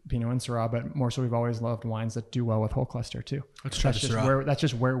Pinot and Syrah, but more so we've always loved wines that do well with whole cluster too. Let's try That's the just Syrah. that's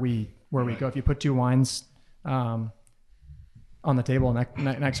just where we go. If you put 2 wines on the table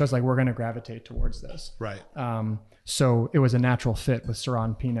next to us, like we're going to gravitate towards those. Right. So it was a natural fit with Syrah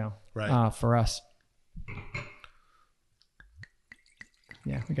and Pinot for us.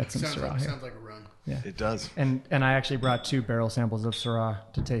 Yeah, we got some Syrah here. Sounds like a run. It does. And I actually brought 2 barrel samples of Syrah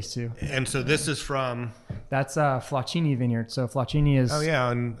to taste too. And so this is from That's Flacchini Vineyard. So Flacchini is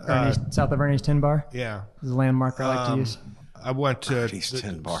and south of Ernie's Tin Bar. yeah. This is a landmark I like to use. I went to He's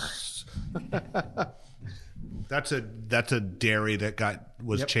 10 bar. That's a dairy that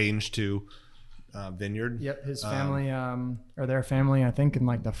was changed to vineyard. Yep, his family or their family, I think in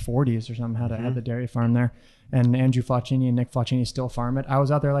like the 40s or something, had the dairy farm there. And Andrew Flacchini and Nick Flacchini still farm it. I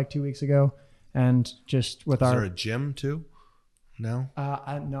was out there like 2 weeks ago, and just with Is our there a gym too? No.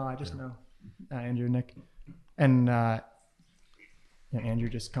 I just know Andrew and Nick, and Andrew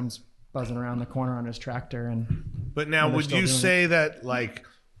just comes buzzing around the corner on his tractor. And But now, they're would still you doing say that, like,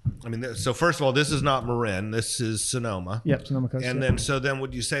 I mean, so first of all, this is not Marin. This is Sonoma. yep, Sonoma Coast. And yep. then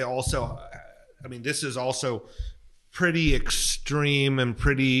would you say also, I mean, this is also pretty extreme and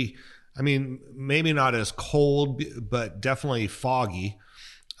pretty, I mean, maybe not as cold, but definitely foggy.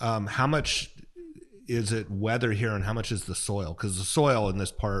 How much is it weather here, and how much is the soil? Because the soil in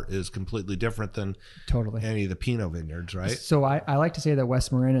this part is completely different than Totally. any of the Pinot vineyards, right? So I like to say that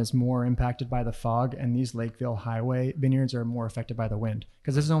West Marin is more impacted by the fog, and these Lakeville Highway vineyards are more affected by the wind,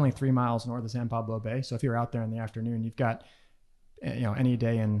 because this is only 3 miles north of San Pablo Bay. So if you're out there in the afternoon, you've got, any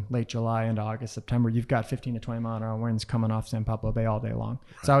day in late July into August, September, you've got 15 to 20 mile an hour winds coming off San Pablo Bay all day long.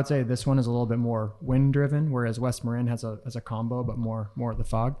 Right. So I would say this one is a little bit more wind driven, whereas West Marin has a combo, but more of the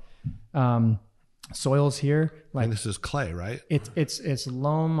fog. Soils here, like, And this is clay, right? it's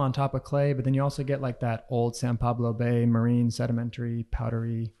loam on top of clay, but then you also get like that old San Pablo Bay marine sedimentary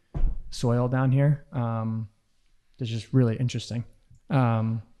powdery soil down here. It's just really interesting.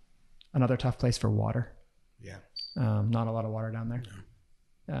 Another tough place for water. Yeah. Not a lot of water down there.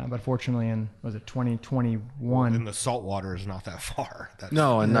 But fortunately in 2021, And the salt water is not that far. That's,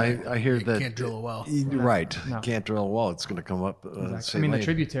 No, and I hear that Can't drill a well. Right, No. can't drill a well. It's going to come up. I mean, the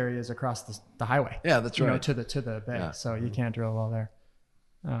tributary is across the highway. Yeah, that's right. To the bay, Yeah. so you can't drill a well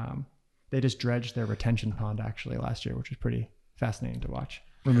there. They just dredged their retention pond actually last year, which was pretty fascinating to watch.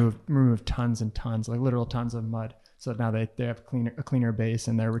 Removed tons and tons, like literal tons of mud. So now they have a cleaner base,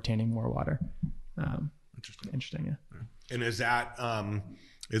 and they're retaining more water. Interesting, yeah. And is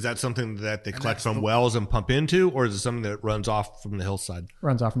that something that they collect from wells and pump into, or is it something that runs off from the hillside?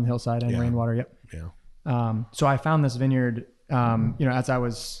 Runs off from the hillside and rainwater. Yep. Yeah. So I found this vineyard,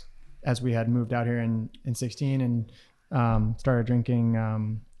 as we had moved out here in 16 and started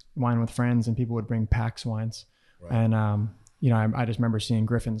drinking wine with friends, and people would bring PAX wines. Right. And, I just remember seeing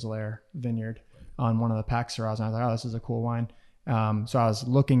Griffin's Lair Vineyard on one of the PAX Syrahs, and I was like, oh, this is a cool wine. So I was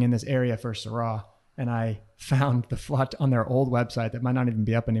looking in this area for Syrah, and I found on their old website that might not even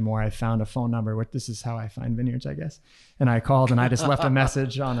be up anymore. I found a phone number, which this is how I find vineyards, I guess. And I called, and I just left a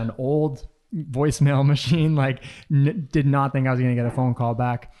message on an old voicemail machine, did not think I was going to get a phone call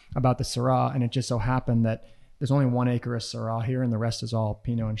back about the Syrah. And it just so happened that there's only 1 acre of Syrah here, and the rest is all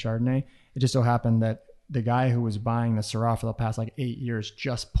Pinot and Chardonnay. It just so happened that the guy who was buying the Syrah for the past 8 years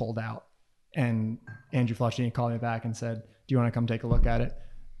just pulled out. And Andrew Flauchini called me back and said, do you want to come take a look at it?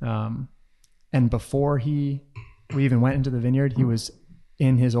 And before we even went into the vineyard, he was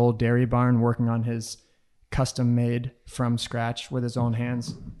in his old dairy barn working on his custom made from scratch with his own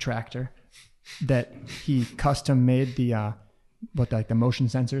hands tractor that he custom made the motion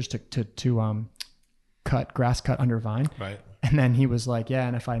sensors to grass cut under vine. Right. And then he was like, yeah,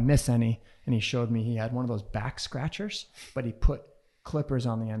 and if I miss any, and he showed me, he had one of those back scratchers, but he put clippers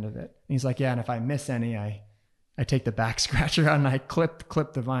on the end of it. And he's like, yeah, and if I miss any, I take the back scratcher out and I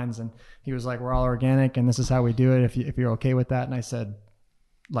clip the vines. And he was like, we're all organic and this is how we do it. If you're okay with that. And I said,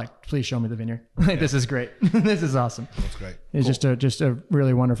 please show me the vineyard. This is great. This is awesome. That's great. It's cool. just a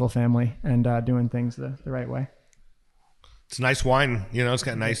really wonderful family and doing things the right way. It's a nice wine. It's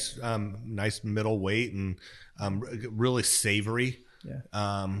got nice middle weight and really savory.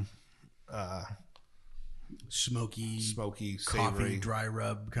 Yeah. Smoky, savory, coffee, dry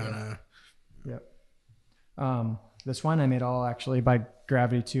rub kind of. Yep. This wine I made all actually by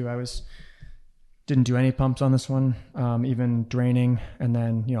gravity too. Didn't do any pumps on this one, even draining, and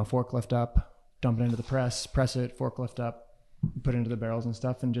then forklift up, dump it into the press it, forklift up, put it into the barrels and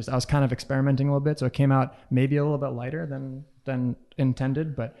stuff, and I was kind of experimenting a little bit, so it came out maybe a little bit lighter than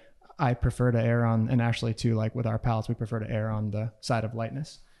intended, but I prefer to err on, and actually too, with our palates, we prefer to err on the side of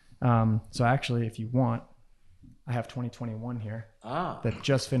lightness. So actually, if you want, I have 2021 here that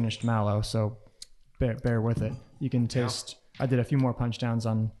just finished Malo, so bear with it. You can taste. Yeah. I did a few more punch downs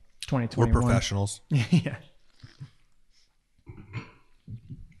on 2021. We're professionals. Yeah.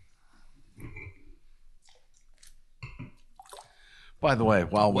 By the way,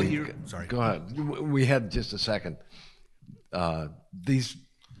 go ahead. We had just a second. These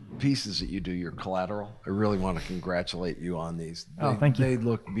pieces that you do, your collateral, I really want to congratulate you on these. Thank you. They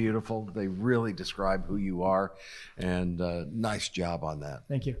look beautiful. They really describe who you are, and nice job on that.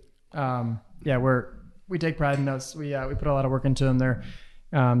 Thank you. We take pride in those. We put a lot of work into them. They're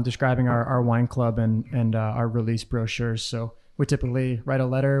describing our wine club and our release brochures. So we typically write a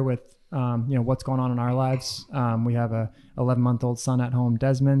letter with what's going on in our lives. We have a 11-month-old son at home,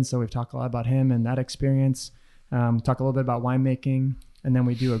 Desmond. So we've talked a lot about him and that experience. Talk a little bit about winemaking. And then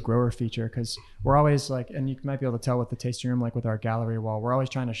we do a grower feature because we're always and you might be able to tell with the tasting room, with our gallery wall, we're always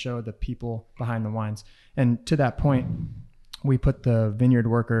trying to show the people behind the wines. And to that point, we put the vineyard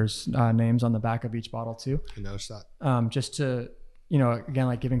workers' names on the back of each bottle too. I noticed that. Just to,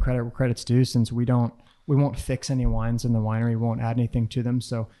 again, giving credit where credit's due, since we won't fix any wines in the winery, we won't add anything to them.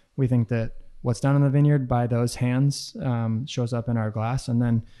 So we think that what's done in the vineyard by those hands shows up in our glass. And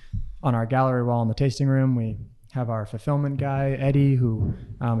then on our gallery wall in the tasting room, we have our fulfillment guy, Eddie, who,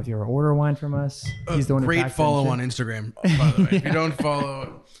 if you ever order wine from us, he's the one who great packs follow on Instagram, by the way. If you don't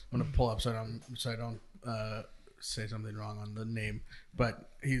follow, I'm going to pull up so I don't say something wrong on the name, but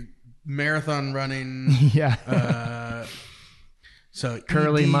he's marathon running. Yeah. So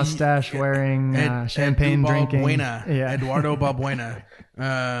curly mustache wearing, champagne drinking. Buena, yeah. Eduardo Balbuena.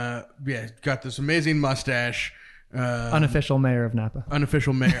 Got this amazing mustache. Unofficial mayor of Napa.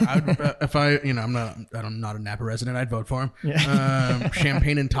 Unofficial mayor. I'm not a Napa resident, I'd vote for him. Yeah.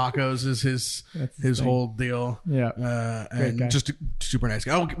 Champagne and tacos is his whole deal. Yeah. And guy. Just a super nice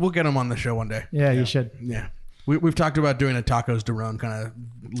guy. We'll get him on the show one day. Yeah, you should. Yeah. We've talked about doing a tacos de Ron kind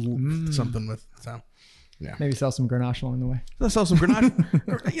of something with, so. Yeah. Maybe sell some Grenache along the way. Let's sell some Grenache.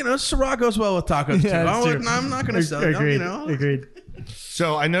 Syrah goes well with tacos too. I'm not going to sell it. Agreed.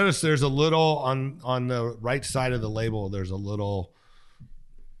 So I noticed there's a little on the right side of the label. There's a little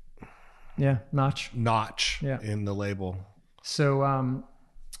notch in the label. So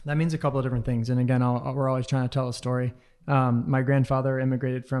that means a couple of different things. And again, we're always trying to tell a story. My grandfather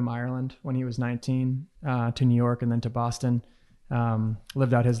immigrated from Ireland when he was 19 to New York and then to Boston.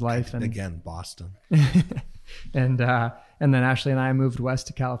 Lived out his life, and again Boston. and then Ashley and I moved west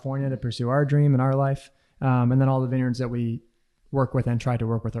to California to pursue our dream and our life. And then all the vineyards that we work with and try to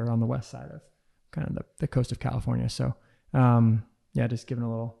work with are on the west side of kind of the coast of California. So, just giving a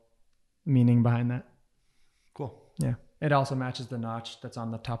little meaning behind that. Cool. Yeah. It also matches the notch that's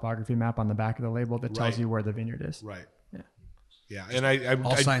on the topography map on the back of the label that tells you where the vineyard is. Right. Yeah. Yeah. And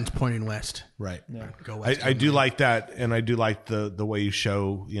All signs pointing west. Right. Yeah. Go west. I do like that, and I do like the way you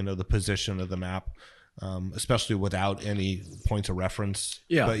show, the position of the map, especially without any points of reference.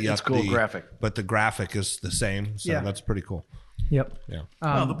 Yeah, but yet it's cool graphic. But the graphic is the same, so Yeah. that's pretty cool. Yep. Yeah.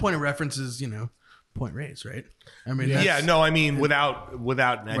 Well, the point of reference is, Point Reyes, right? I mean, I mean without a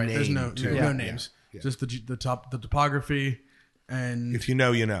right. name. There's no to- names. Just the topography, and If you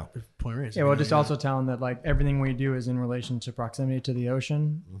know, you know. Point Reyes. Yeah, well, just also telling that like everything we do is in relation to proximity to the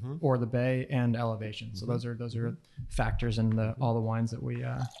ocean or the bay and elevation. So those are factors in all the wines that we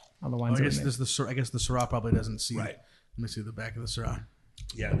all the wines. I that guess we make. I guess the Syrah probably doesn't see. Right. Let me see the back of the Syrah.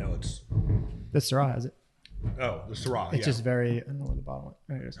 Yeah, no, it's The Syrah has it. the Syrah. It's just very. I don't know where the bottom one.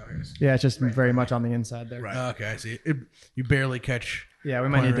 There it is. Yeah, it's just very much on the inside there. Right. Okay, I see. You barely catch. Yeah, we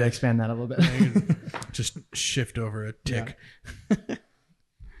might Point need to Reyes. expand that a little bit. Just shift over a tick.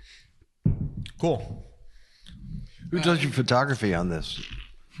 cool. Who does your photography on this?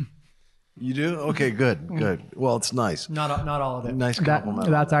 You do? Okay, good. Well, it's nice. Not all of it. Nice compliment.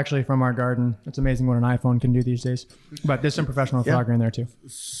 That's actually from our garden. It's amazing what an iPhone can do these days. But there's some professional photography in there too.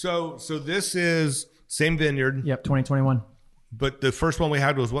 So this is same vineyard, Yep, 2021, but the first one we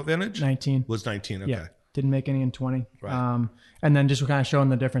had was what vintage? 19. Was 19. Okay. Yeah, didn't make any in 20. Right. And then just kind of showing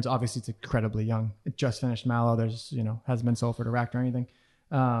the difference. Obviously, it's incredibly young. It just finished mallow. There's hasn't been sulfured or racked or anything.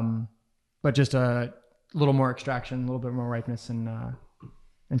 But just a little more extraction, a little bit more ripeness in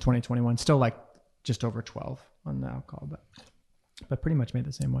 2021. Still like just over 12 on the alcohol, but pretty much made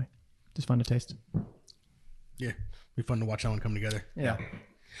the same way. Just fun to taste. Yeah, be fun to watch that one come together. Yeah.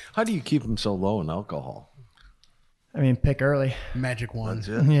 How do you keep them so low in alcohol? I mean, pick early. Magic wand.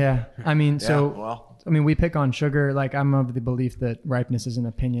 That's it. Yeah. I mean, we pick on sugar. Like I'm of the belief that ripeness is an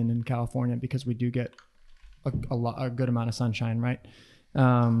opinion in California because we do get a good amount of sunshine, right?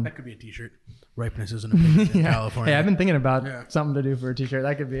 That could be a T-shirt. Ripeness is an opinion in California. Hey, I've been thinking about something to do for a T-shirt.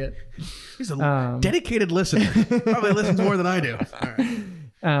 That could be it. He's a dedicated listener. Probably listens more than I do. All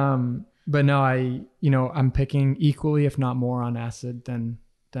right. But no, I'm picking equally, if not more, on acid than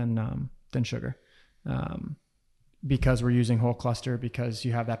sugar, because we're using whole cluster, because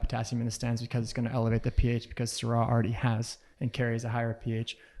you have that potassium in the stems, because it's going to elevate the pH, because Syrah already has and carries a higher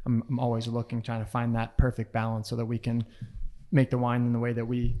pH. I'm always trying to find that perfect balance so that we can make the wine in the way that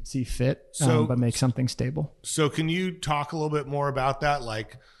we see fit, but make something stable. So can you talk a little bit more about that?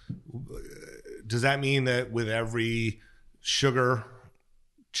 Like, does that mean that with every sugar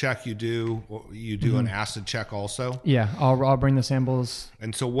check you do an acid check also? Yeah, I'll bring the samples.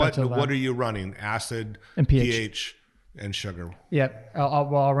 And so what are you running? Acid and pH and sugar. Yep.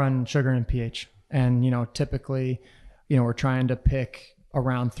 I'll run sugar and pH. And, typically, we're trying to pick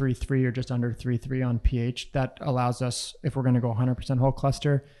around 3.3 or just under 3.3 on pH. That allows us, if we're going to go 100% whole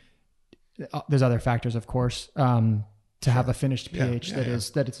cluster, there's other factors, of course, to have a finished pH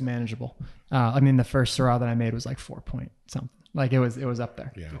that it's manageable. The first Syrah that I made was like 4 point something. Like it was up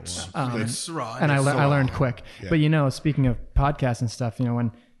there. Yeah. It's Syrah. And I learned quick. Yeah. But speaking of podcasts and stuff,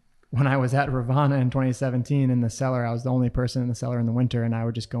 when I was at Ravana in 2017 in the cellar, I was the only person in the cellar in the winter, and I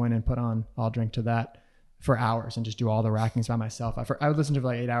would just go in and put on I'll Drink to That for hours and just do all the rackings by myself. I would listen to it for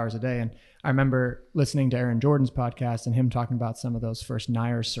like 8 hours a day. And I remember listening to Aaron Jordan's podcast and him talking about some of those first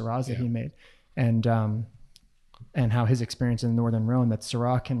Nair Syrahs that he made, and how his experience in the Northern Rhone, that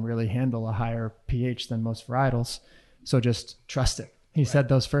Syrah can really handle a higher pH than most varietals. So just trust it. He said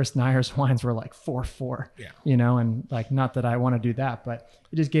those first Nair's wines were like 4.4, and like, not that I want to do that, but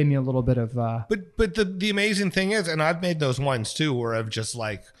it just gave me a little bit of, but the amazing thing is, and I've made those wines too, where I've just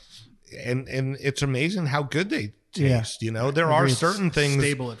like, and it's amazing how good they taste. There are certain things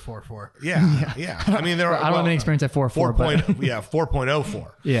stable at 4.4. Yeah. I mean, there are. I don't have any experience at 4.4, but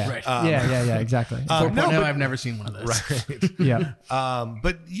 4.04. Yeah. Right. Yeah, exactly. 4.0, I've never seen one of those. Right. Yeah.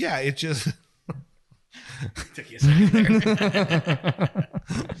 But yeah, it just Took you a second there.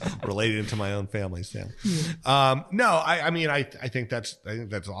 related to my own family's family. No, I think that's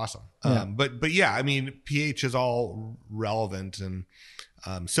awesome. But yeah, I mean, pH is all relevant, and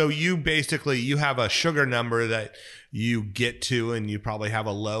so you have a sugar number that you get to, and you probably have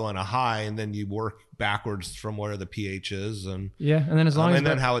a low and a high, and then you work backwards from where the pH is, and and then as long as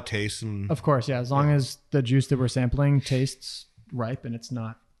then how it tastes, and of course, as long as the juice that we're sampling tastes ripe and it's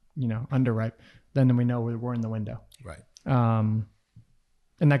not underripe, then we know we're in the window. right.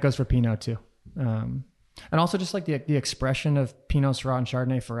 And that goes for Pinot too. And also just like the expression of Pinot, Syrah, and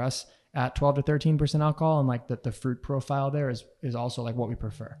Chardonnay for us at 12 to 13% alcohol, and like the fruit profile there is also like what we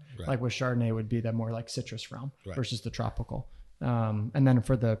prefer. Right. Like with Chardonnay would be that more like citrus realm Right. versus the tropical. And then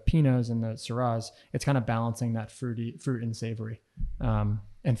for the Pinots and the Syrahs, it's kind of balancing that fruit and savory. And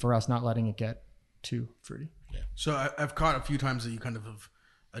for us, not letting it get too fruity. Yeah. So I've caught a few times that you kind of have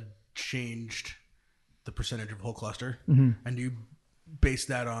changed the percentage of whole cluster. And you base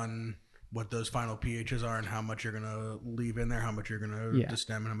that on what those final pHs are and how much you're going to leave in there, how much you're going to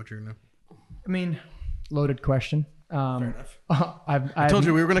destem, and how much you're going to... I mean, loaded question. Fair enough. I told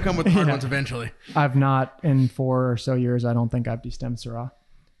you we were going to come with hard ones eventually. I've not, in 4 or so years, I don't think I've destemmed Syrah.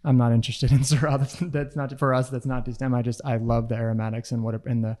 I'm not interested in Syrah. That's not for us. That's not destem. I love the aromatics and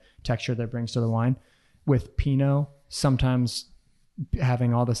and the texture that brings to the wine. With Pinot, sometimes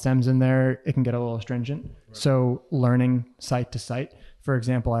having all the stems in there, it can get a little astringent. Right. So learning site to site. For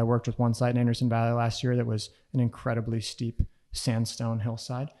example, I worked with one site in Anderson Valley last year that was an incredibly steep sandstone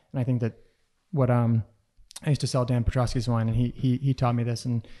hillside. And I think that what I used to sell Dan Petrosky's wine, and he taught me this,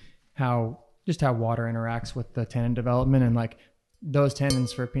 and how water interacts with the tannin development, and like those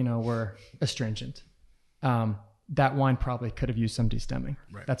tannins for Pinot were astringent. That wine probably could have used some destemming.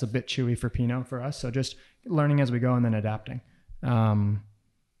 Right. That's a bit chewy for Pinot for us. So just learning as we go and then adapting.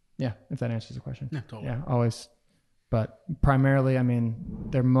 Yeah, if that answers the question. Yeah, totally. Yeah, always. But primarily, I mean,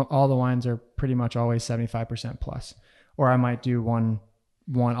 all the wines are pretty much always 75% plus. Or I might do one.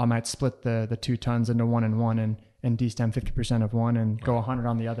 I might split the 2 tons into 1 and 1 and destem 50% of one and go 100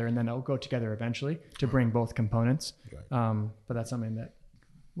 on the other, and then it'll go together eventually to bring both components. Right. But that's something that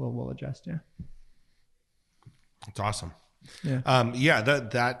we'll adjust. Yeah. It's awesome. Yeah.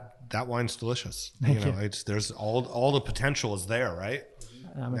 That wine's delicious. Thank you. There's all the potential is there, right?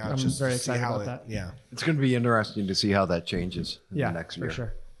 I'm very excited about that. Yeah. It's going to be interesting to see how that changes in the next year. For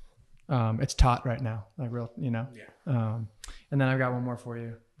sure. It's taut right now, like real, Yeah. And then I've got one more for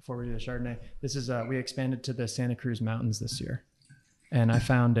you before we do the Chardonnay. This is, we expanded to the Santa Cruz Mountains this year, and I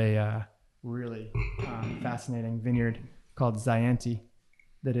found a really fascinating vineyard called Zianti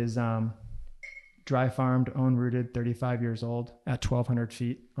that is dry farmed, own rooted, 35 years old, at 1,200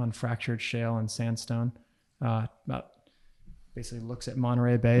 feet on fractured shale and sandstone. Basically looks at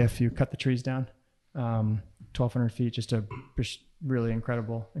Monterey Bay if you cut the trees down. 1,200 feet, just a really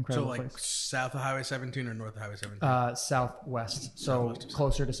incredible so like place. South of Highway 17 or north of Highway 17? Southwest, so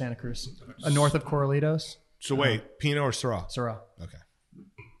closer to Santa Cruz, north of Corralitos. So wait, Pinot or Syrah? Syrah. Okay.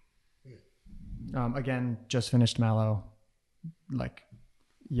 Again, just finished Malo, like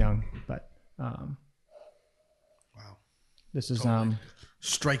young, but wow, this is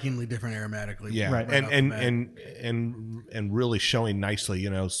strikingly different aromatically. Yeah, right. And really showing nicely.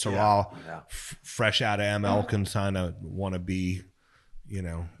 Syrah, fresh out of ML, can kind of want to be,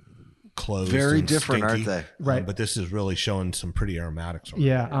 closed. Very and different, stinky. aren't they? right. But this is really showing some pretty aromatics.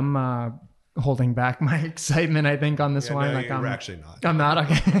 Yeah, I'm holding back my excitement. I think on this wine, no, you're actually not. I'm not.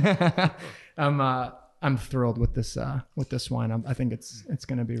 Okay. I'm thrilled with this wine. I think it's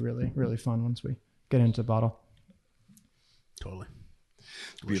going to be really, really fun once we get into the bottle. Totally.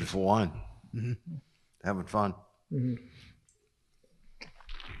 Beautiful wine. Mm-hmm. Having fun. Mm-hmm.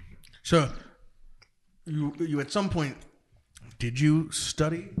 So, you at some point, did you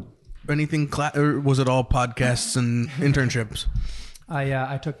study anything, or was it all podcasts and internships?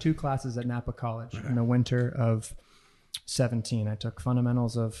 I took 2 classes at Napa College in the winter of 17. I took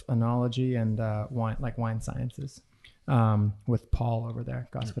fundamentals of enology and wine sciences with Paul over there,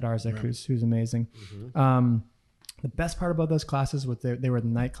 Gospodarczyk, who's amazing. Mm-hmm. The best part about those classes was they were the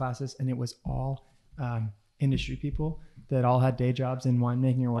night classes, and it was all industry people that all had day jobs in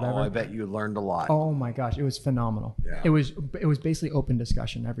winemaking or whatever. Oh, I bet you learned a lot. Oh my gosh, it was phenomenal. Yeah. It was basically open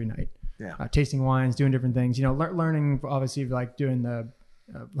discussion every night. Yeah. Tasting wines, doing different things. Learning obviously like doing the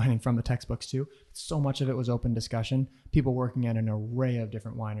learning from the textbooks too. So much of it was open discussion. People working at an array of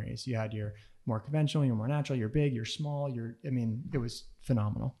different wineries. You had your more conventional, your more natural, your big, your small. It was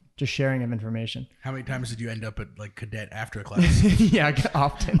phenomenal. Just sharing of information. How many times did you end up at like cadet after a class? Yeah,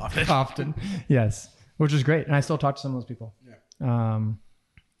 often. Yes, which is great, and I still talk to some of those people. Yeah.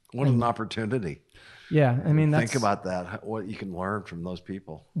 What an opportunity! Yeah, I mean, think about that. What you can learn from those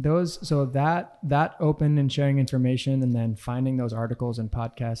people. That open and sharing information, and then finding those articles and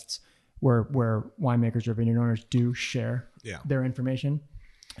podcasts where winemakers or vineyard owners do share their information,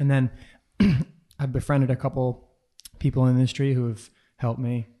 and then I've befriended a couple people in the industry who have helped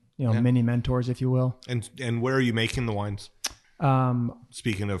me. Mini mentors, if you will. And where are you making the wines?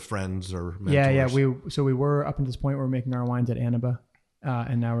 Speaking of friends or mentors. Yeah. We were up until this point, we're making our wines at Annaba,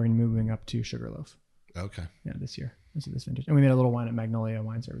 and now we're moving up to Sugarloaf. Okay. Yeah, this year. This is this vintage, and we made a little wine at Magnolia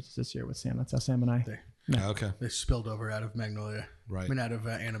Wine Services this year with Sam. That's how Sam and I. Okay. They spilled over out of Magnolia, right? I mean, out of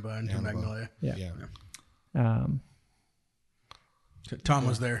Annaba into Magnolia. Yeah. Tom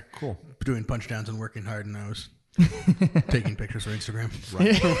was there, cool, doing punch downs and working hard, and I was Taking pictures for Instagram.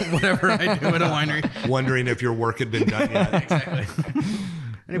 Right. Whatever I do at a winery. Wondering if your work had been done yet. Exactly.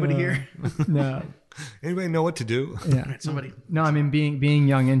 Anybody here? No. Anybody know what to do? Yeah. Somebody. No, I mean, being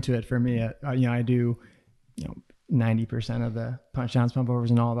young into it for me, I do, 90% of the punch downs, pump overs,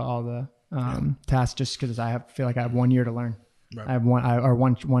 and all the tasks, just because feel like I have 1 year to learn. Right. I have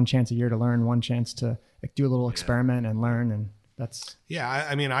one chance a year to learn, one chance to do a little experiment and learn, and that's. Yeah,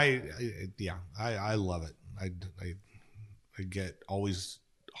 I love it. I get always.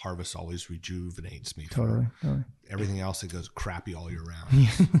 Harvest always rejuvenates me. Totally. Everything else that goes crappy all year round.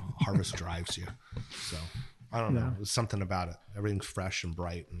 Harvest drives you. So I don't know. There's something about it. Everything's fresh and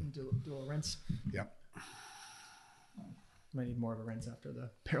bright. And do a rinse. Yep. Might need more of a rinse after the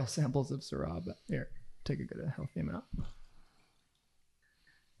barrel samples of Syrah, but here, take a good, healthy amount.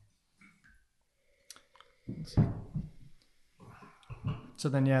 So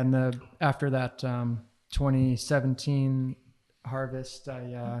then, after that 2017 harvest,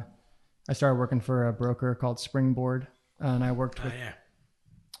 I started working for a broker called Springboard, and I worked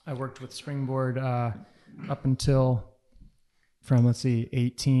with Springboard up until from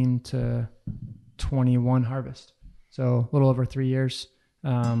 18 to 21 harvest. So a little over 3 years,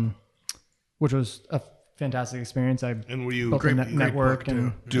 which was a fantastic experience. And were you built a network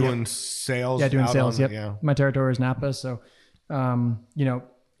and doing sales? Yeah, doing sales. My territory is Napa, so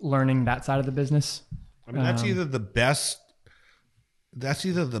learning that side of the business. I mean, that's either the best. That's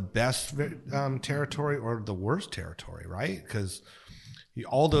either the best territory or the worst territory, right? Because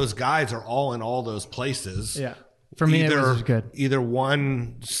all those guys are all in all those places. Yeah. For me, it was good. Either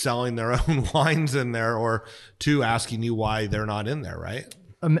one selling their own wines in there, or two asking you why they're not in there, right?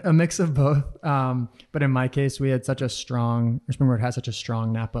 A mix of both. But in my case, we had Springboard has such a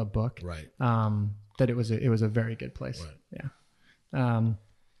strong Napa book, right? That it was a very good place. Right. Yeah.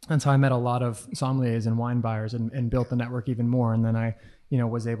 And so I met a lot of sommeliers and wine buyers and built the network even more. And then I,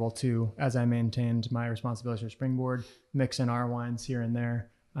 was able to, as I maintained my responsibilities for Springboard, mix in our wines here and there.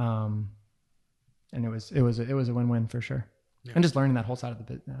 And it was a win-win for sure. Yeah. And just learning that whole side of the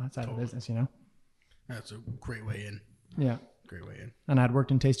business, That's a great way in. Yeah. Great way in. And I'd worked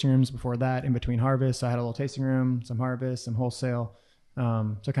in tasting rooms before that, in between harvests. So I had a little tasting room, some harvest, some wholesale.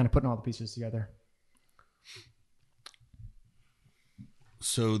 So kind of putting all the pieces together.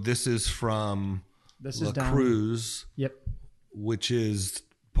 So this is from La Cruz. Yep. Which is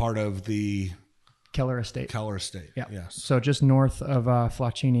part of the Keller Estate. Yeah. Yes. So just north of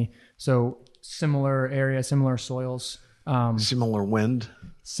Flacchini. So similar area, similar soils. Similar wind.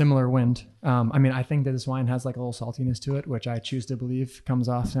 I think that this wine has like a little saltiness to it, which I choose to believe comes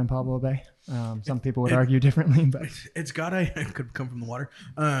off San Pablo Bay. Some people would argue differently, but it could come from the water.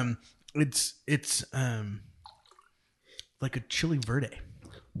 It's like a chili verde,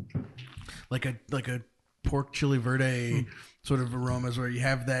 like a pork chili verde sort of aromas where you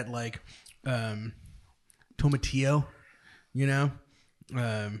have that like tomatillo,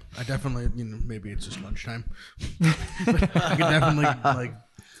 I definitely, maybe it's just lunchtime, but I could definitely like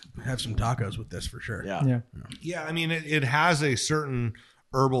have some tacos with this for sure. Yeah. I mean, it has a certain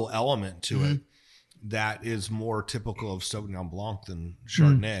herbal element to it that is more typical of Sauvignon Blanc than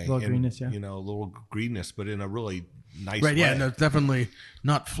Chardonnay. A little greenness, a little greenness, but in a really nice way. Yeah, no, it's definitely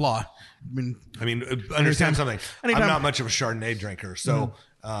not flaw. I mean, understand something. I'm not much of a Chardonnay drinker, so.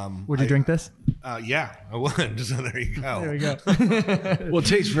 Would you drink this? Yeah, I would. So there you go. There we go. Well, it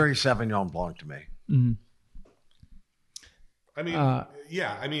tastes very Sauvignon Blanc to me. Mm-hmm. I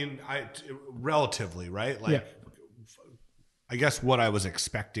mean, relatively, right? Like, I guess what I was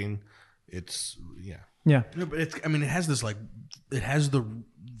expecting. It's Yeah. No, but it has this like, it has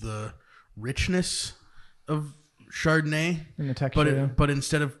the richness of Chardonnay And the texture. but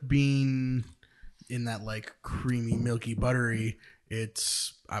instead of being in that like creamy, milky, buttery,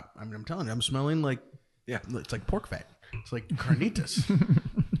 it's I'm telling you, I'm smelling like it's like pork fat. It's like carnitas.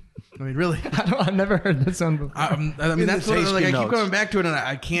 I mean, really. I've never heard this one before. I mean, that's what like I keep going back to it, and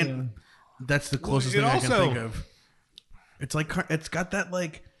I can't. Yeah. That's the closest thing I can think of. It's like it's got that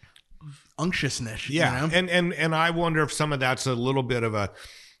like unctuousness. Yeah, and I wonder if some of that's a little bit of a.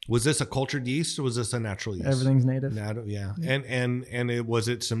 Was this a cultured yeast or was this a natural yeast? Everything's native. Yeah. And was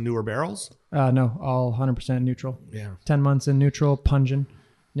it some newer barrels? No, all 100% neutral. Yeah. 10 months in neutral, pungent,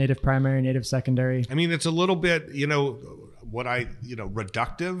 native primary, native secondary. I mean, it's a little bit, reductive,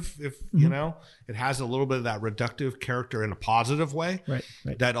 if, it has a little bit of that reductive character in a positive way. Right.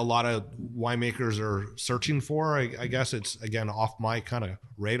 That a lot of winemakers are searching for. I guess it's, again, off my kind of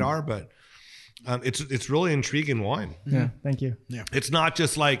radar, but It's really intriguing wine. Yeah, thank you. Yeah. It's not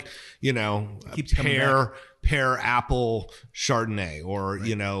just like, Keeps coming pear apple Chardonnay or,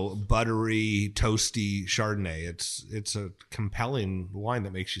 buttery, toasty Chardonnay. It's a compelling wine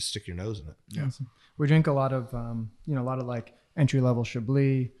that makes you stick your nose in it. Yeah. Awesome. We drink a lot of, like entry level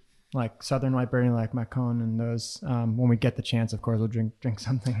Chablis, like Southern White Berry, like Macon, and those. When we get the chance, of course, we'll drink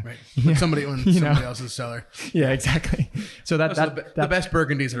something. Right. When somebody else's cellar. Yeah, exactly. So the best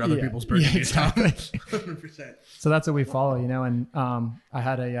Burgundies are other people's Burgundies. Yeah, exactly. 100%. So that's what we follow, and I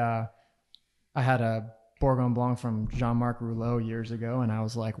had a Bourgogne Blanc from Jean-Marc Rouleau years ago, and I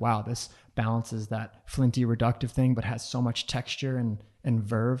was like, wow, this balances that flinty reductive thing, but has so much texture and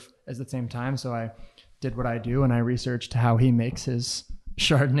verve at the same time. So I did what I do, and I researched how he makes his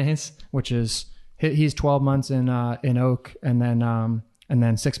Chardonnays, which is he's 12 months in oak, and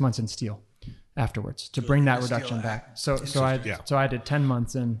then 6 months in steel afterwards to bring that reduction back. So I did 10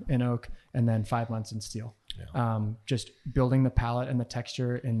 months in oak and then 5 months in steel. Yeah. Just building the palate and the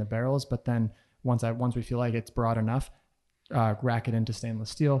texture in the barrels, but then once we feel like it's broad enough, rack it into stainless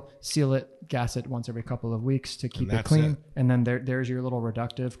steel, seal it, gas it once every couple of weeks to keep it clean, and then there's your little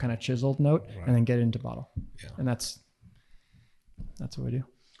reductive kind of chiseled note, and then get it into bottle. Yeah. And that's what we do.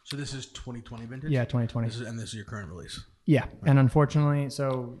 So this is 2020 vintage? Yeah, 2020. This is your current release. Yeah, and unfortunately,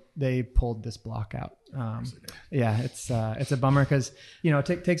 so they pulled this block out. Yeah, it's a bummer because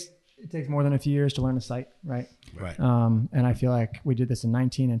it takes more than a few years to learn a site, right? Right. And I feel like we did this in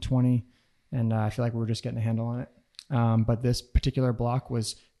 19 and 20, and I feel like we're just getting a handle on it. But this particular block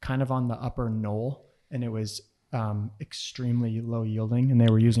was kind of on the upper knoll, and it was extremely low yielding, and they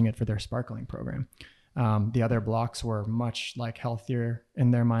were using it for their sparkling program. The other blocks were much like healthier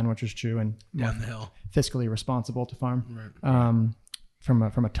in their mind, which was true, and down the hill, fiscally responsible to farm. Right.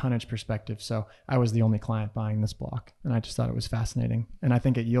 From a tonnage perspective. So I was the only client buying this block, and I just thought it was fascinating. And I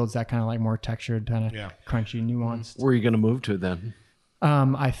think it yields that kind of like more textured, kind of crunchy, nuanced. Where are you going to move to then?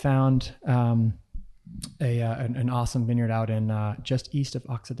 I found an awesome vineyard out in just east of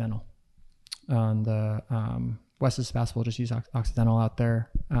Occidental, on the west of Sebastopol. Just use Occidental out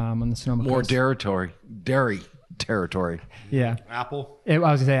there on the Sonoma More coast. dairy territory. Yeah, Apple. I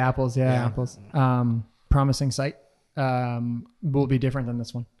was gonna say apples. Yeah, apples. Promising site. Will be different than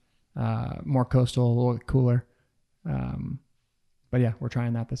this one. More coastal, a little cooler. But yeah, we're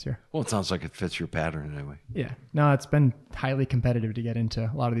trying that this year. Well, it sounds like it fits your pattern anyway. Yeah. No, it's been highly competitive to get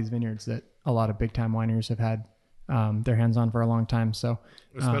into a lot of these vineyards that a lot of big time wineries have had their hands on for a long time. So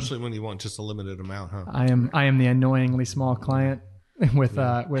especially when you want just a limited amount, huh? I am the annoyingly small client with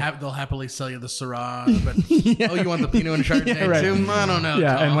they'll happily sell you the Syrah, but you want the Pinot and Chardonnay right. too? I don't know.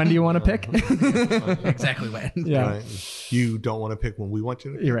 Yeah, Tom. And when do you want to pick? Exactly when. Yeah, right. You don't want to pick when we want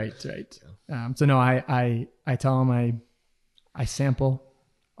you to. You're right. So no, I tell them I sample,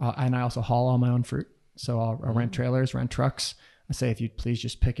 and I also haul all my own fruit. So I'll rent trailers, rent trucks. I say, if you'd please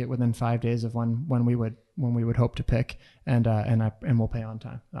just pick it within 5 days of when we would hope to pick, and we'll pay on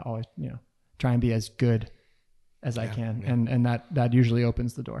time. I always try and be as good as I can. Yeah. And that usually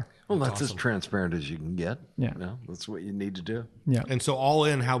opens the door. Well, that's awesome. As transparent as you can get. Yeah. That's what you need to do. Yeah. And so all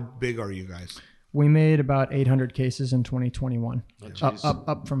in, how big are you guys? We made about 800 cases in 2021,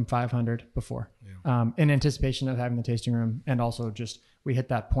 up from 500 before, in anticipation of having the tasting room. And also just, we hit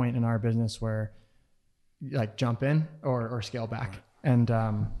that point in our business where like jump in or scale back. And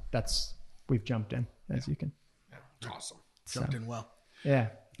we've jumped in, as you can. Yeah. Awesome. Jumped in well. Yeah.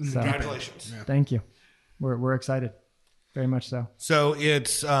 So, congratulations. Yeah. Thank you. We're excited. Very much so. So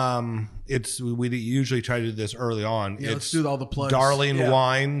it's we usually try to do this early on. Yeah, let's do all the plugs.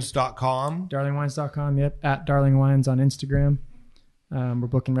 Darlingwines.com. Darlingwines.com. Yep. At Darling Wines on Instagram. We're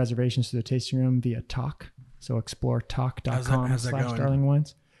booking reservations to the tasting room via Talk. So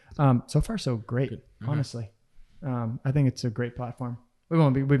exploretalk.com/darlingwines. So far so great. Good. Honestly, I think it's a great platform.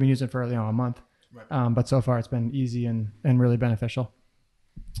 We've been using it for a month, right. But so far it's been easy and really beneficial.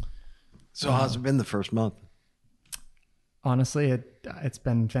 So how's it been the first month? Honestly, it's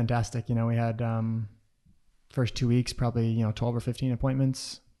been fantastic. We had first 2 weeks, probably 12 or 15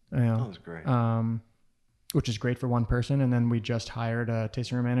 appointments. That was great. Which is great for one person. And then we just hired a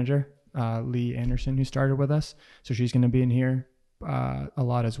tasting room manager, Lee Anderson, who started with us. So she's going to be in here a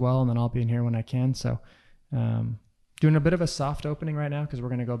lot as well, and then I'll be in here when I can. So doing a bit of a soft opening right now because we're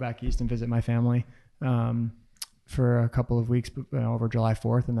going to go back east and visit my family for a couple of weeks over July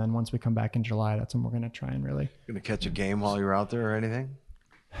 4th. And then once we come back in July, that's when we're going to try and really... Going to catch a game while you're out there or anything?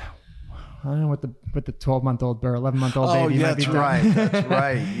 I don't know, with the 12-month-old or 11-month-old baby. Oh, that's right. That's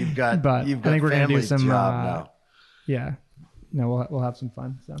right. You've got I think we're going to do some... now. Yeah. No, we'll have some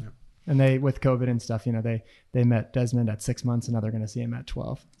fun. So. And they, with COVID and stuff, they met Desmond at 6 months, and now they're going to see him at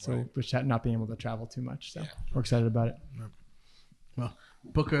 12. So which had not being able to travel too much. So we're excited about it. Well,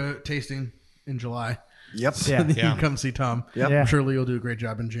 book a tasting in July. Yep. So that you can come see Tom. Yep. Yeah. I'm sure Lee will do a great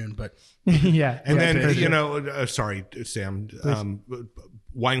job in June, but Yeah. And Yeah, then, for sure. sorry, Sam,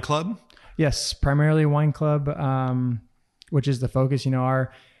 wine club. Yes, primarily wine club, which is the focus.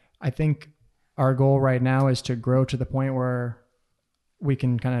 I think our goal right now is to grow to the point where we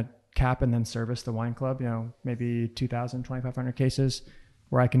can kind of cap and then service the wine club, maybe 2,000, 2,500 cases,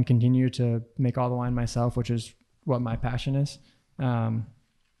 where I can continue to make all the wine myself, which is what my passion is.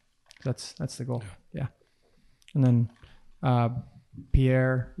 That's the goal. Yeah. And then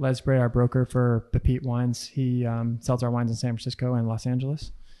Pierre Lesbray, our broker for Pepite Wines, he sells our wines in San Francisco and Los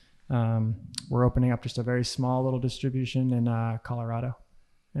Angeles. We're opening up just a very small little distribution in Colorado.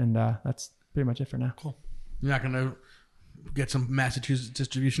 And that's pretty much it for now. cool. You're not going to get some Massachusetts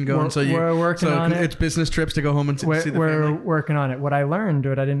distribution going. We're working on it. It's business trips to go home and see the family. We're working on it. What I learned,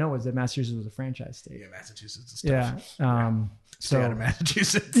 what I didn't know, was that Massachusetts was a franchise state. Yeah, Massachusetts is stuff. Yeah. Stay out of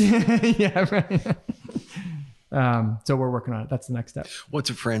Massachusetts. Yeah, right. So we're working on it. That's the next step.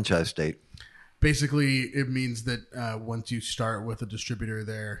 What's a franchise state? Basically, it means that once you start with a distributor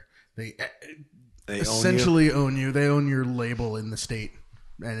there, they essentially own you. They own your label in the state.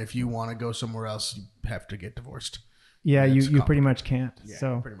 And if you want to go somewhere else, you have to get divorced. Yeah, you pretty much can't. Yeah,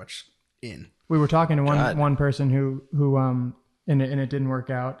 so pretty much in. we were talking to one person who and it didn't work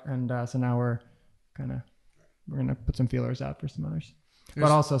out, and so now we're gonna put some feelers out for some others.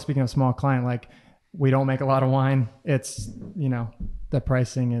 But also, speaking of small client, like, we don't make a lot of wine. It's the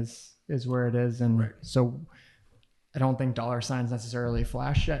pricing is where it is, and so I don't think dollar signs necessarily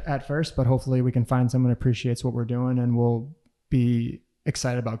flash at first, but hopefully we can find someone who appreciates what we're doing and will be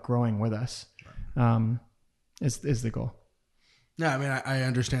excited about growing with us. Is the goal. Yeah, I mean, I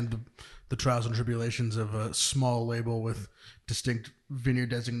understand the trials and tribulations of a small label with distinct vineyard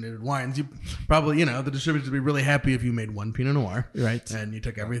designated wines. You probably, the distributors would be really happy if you made one Pinot Noir. Right. And you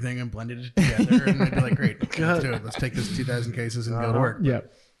took everything and blended it together, and they'd be like, great, let's do it. Let's take this 2,000 cases and go to work. Yeah.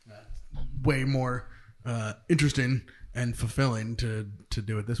 Way more interesting and fulfilling to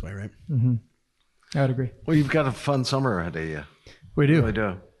do it this way, right? Mm-hmm. I would agree. Well, you've got a fun summer ahead of you. We do. You really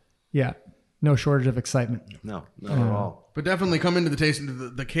do. Yeah. No shortage of excitement. No, not at all. But definitely come into the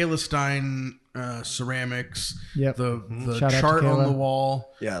tasting. The Kayla Stein ceramics. Yep. The Shout out to chart on Kayla. the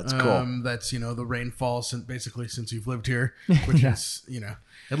wall. Yeah, it's cool. That's the rainfall since you've lived here, which is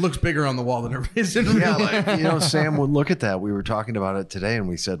it looks bigger on the wall than it is in real Yeah, life. Sam would look at that. We were talking about it today, and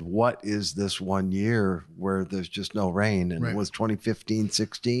we said, what is this 1 year where there's just no rain? And it was 2015,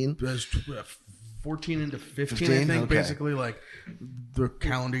 16. It was 14 into 15, 15? I think. Okay. Basically, like the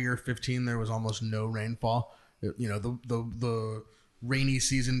calendar year 15, there was almost no rainfall. The rainy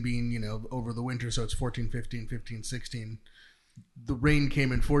season being over the winter, so it's 14, 15, 15, 16. The rain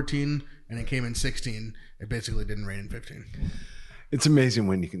came in 14 and it came in 16. It basically didn't rain in 15. It's amazing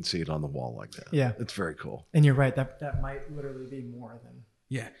when you can see it on the wall like that. Yeah. It's very cool. And you're right. That might literally be more than.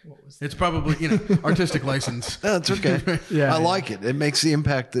 Yeah, it's probably artistic license. That's okay. Yeah. I like it. It makes the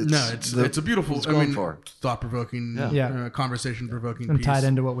impact that it's a beautiful, thought provoking, conversation provoking and piece. tied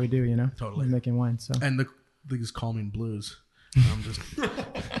into what we do. Totally. We're making wine. So And these calming blues. I'm just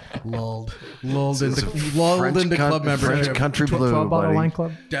lulled into club membership. French country blue, 12 bottle buddy. wine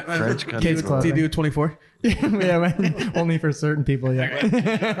club. French country Kids blue. club. Do you do 24? Yeah, only for certain people.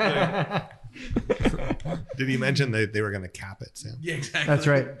 Yeah. Did he mention that they were going to cap it, Sam? Yeah, exactly. That's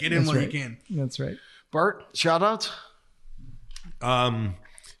right. Get in That's while right. you can. That's right. Bart, shout outs?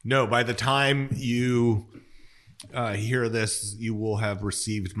 No, by the time you hear this, you will have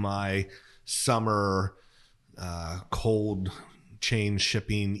received my summer cold chain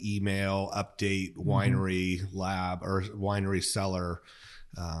shipping email update, winery lab or winery cellar.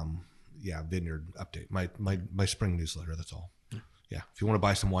 Vineyard update. My spring newsletter. That's all. Yeah. If you want to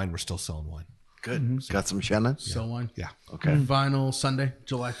buy some wine, we're still selling wine. Good. Got some Shannon? Sell wine. Yeah. Okay. Vinyl Sunday,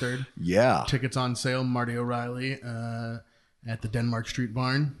 July 3rd. Yeah. Tickets on sale. Marty O'Reilly at the Denmark Street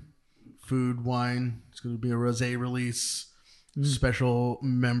Barn. Food, wine. It's going to be a rosé release. Special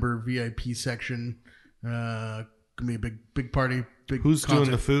member VIP section. Gonna be a big party. Who's concert.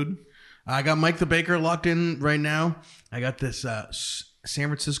 doing the food? I got Mike the Baker locked in right now. I got this San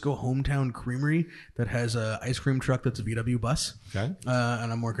Francisco hometown creamery that has a ice cream truck that's a VW bus. Okay.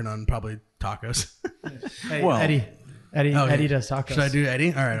 And I'm working on probably tacos. Hey, Well- Eddie yeah. does tacos. Should I do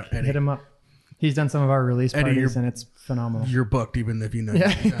Eddie? All right, Eddie. Hit him up. He's done some of our release Eddie, parties, and it's phenomenal. You're booked, even if you know.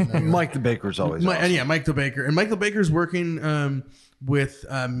 Mike the Baker's always awesome. And Mike the Baker. And Mike the Baker's working with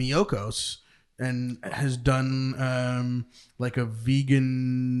Miyokos and has done like a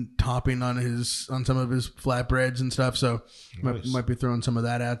vegan topping on some of his flatbreads and stuff. So might be throwing some of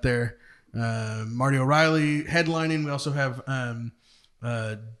that out there. Marty O'Reilly headlining. We also have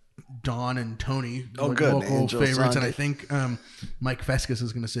Don and Tony, good. local Angel favorites, Sunday. and I think Mike Fescus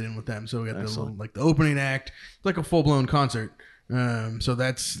is going to sit in with them. So we got the opening act, like a full blown concert. So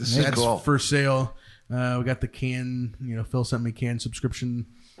that's cool. for sale. We got the can. Phil sent me can subscription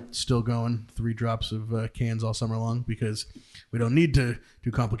still going. 3 drops of cans all summer long because we don't need to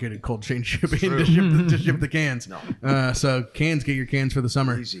do complicated cold chain shipping to ship the cans. No. So cans, get your cans for the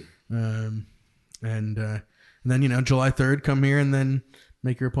summer. Easy. And then July 3rd, come here and then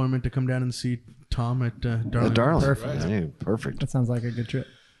make your appointment to come down and see Tom at Darling. Perfect. Hey, perfect. That sounds like a good trip.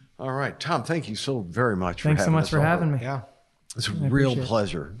 All right, Tom. Thank you so very much. Thanks so much for having me. Yeah. It's a real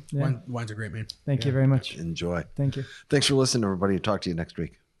pleasure. Yeah. Wines are great, man. Thank you very much. Enjoy. Thank you. Thanks for listening, everybody. Talk to you next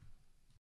week.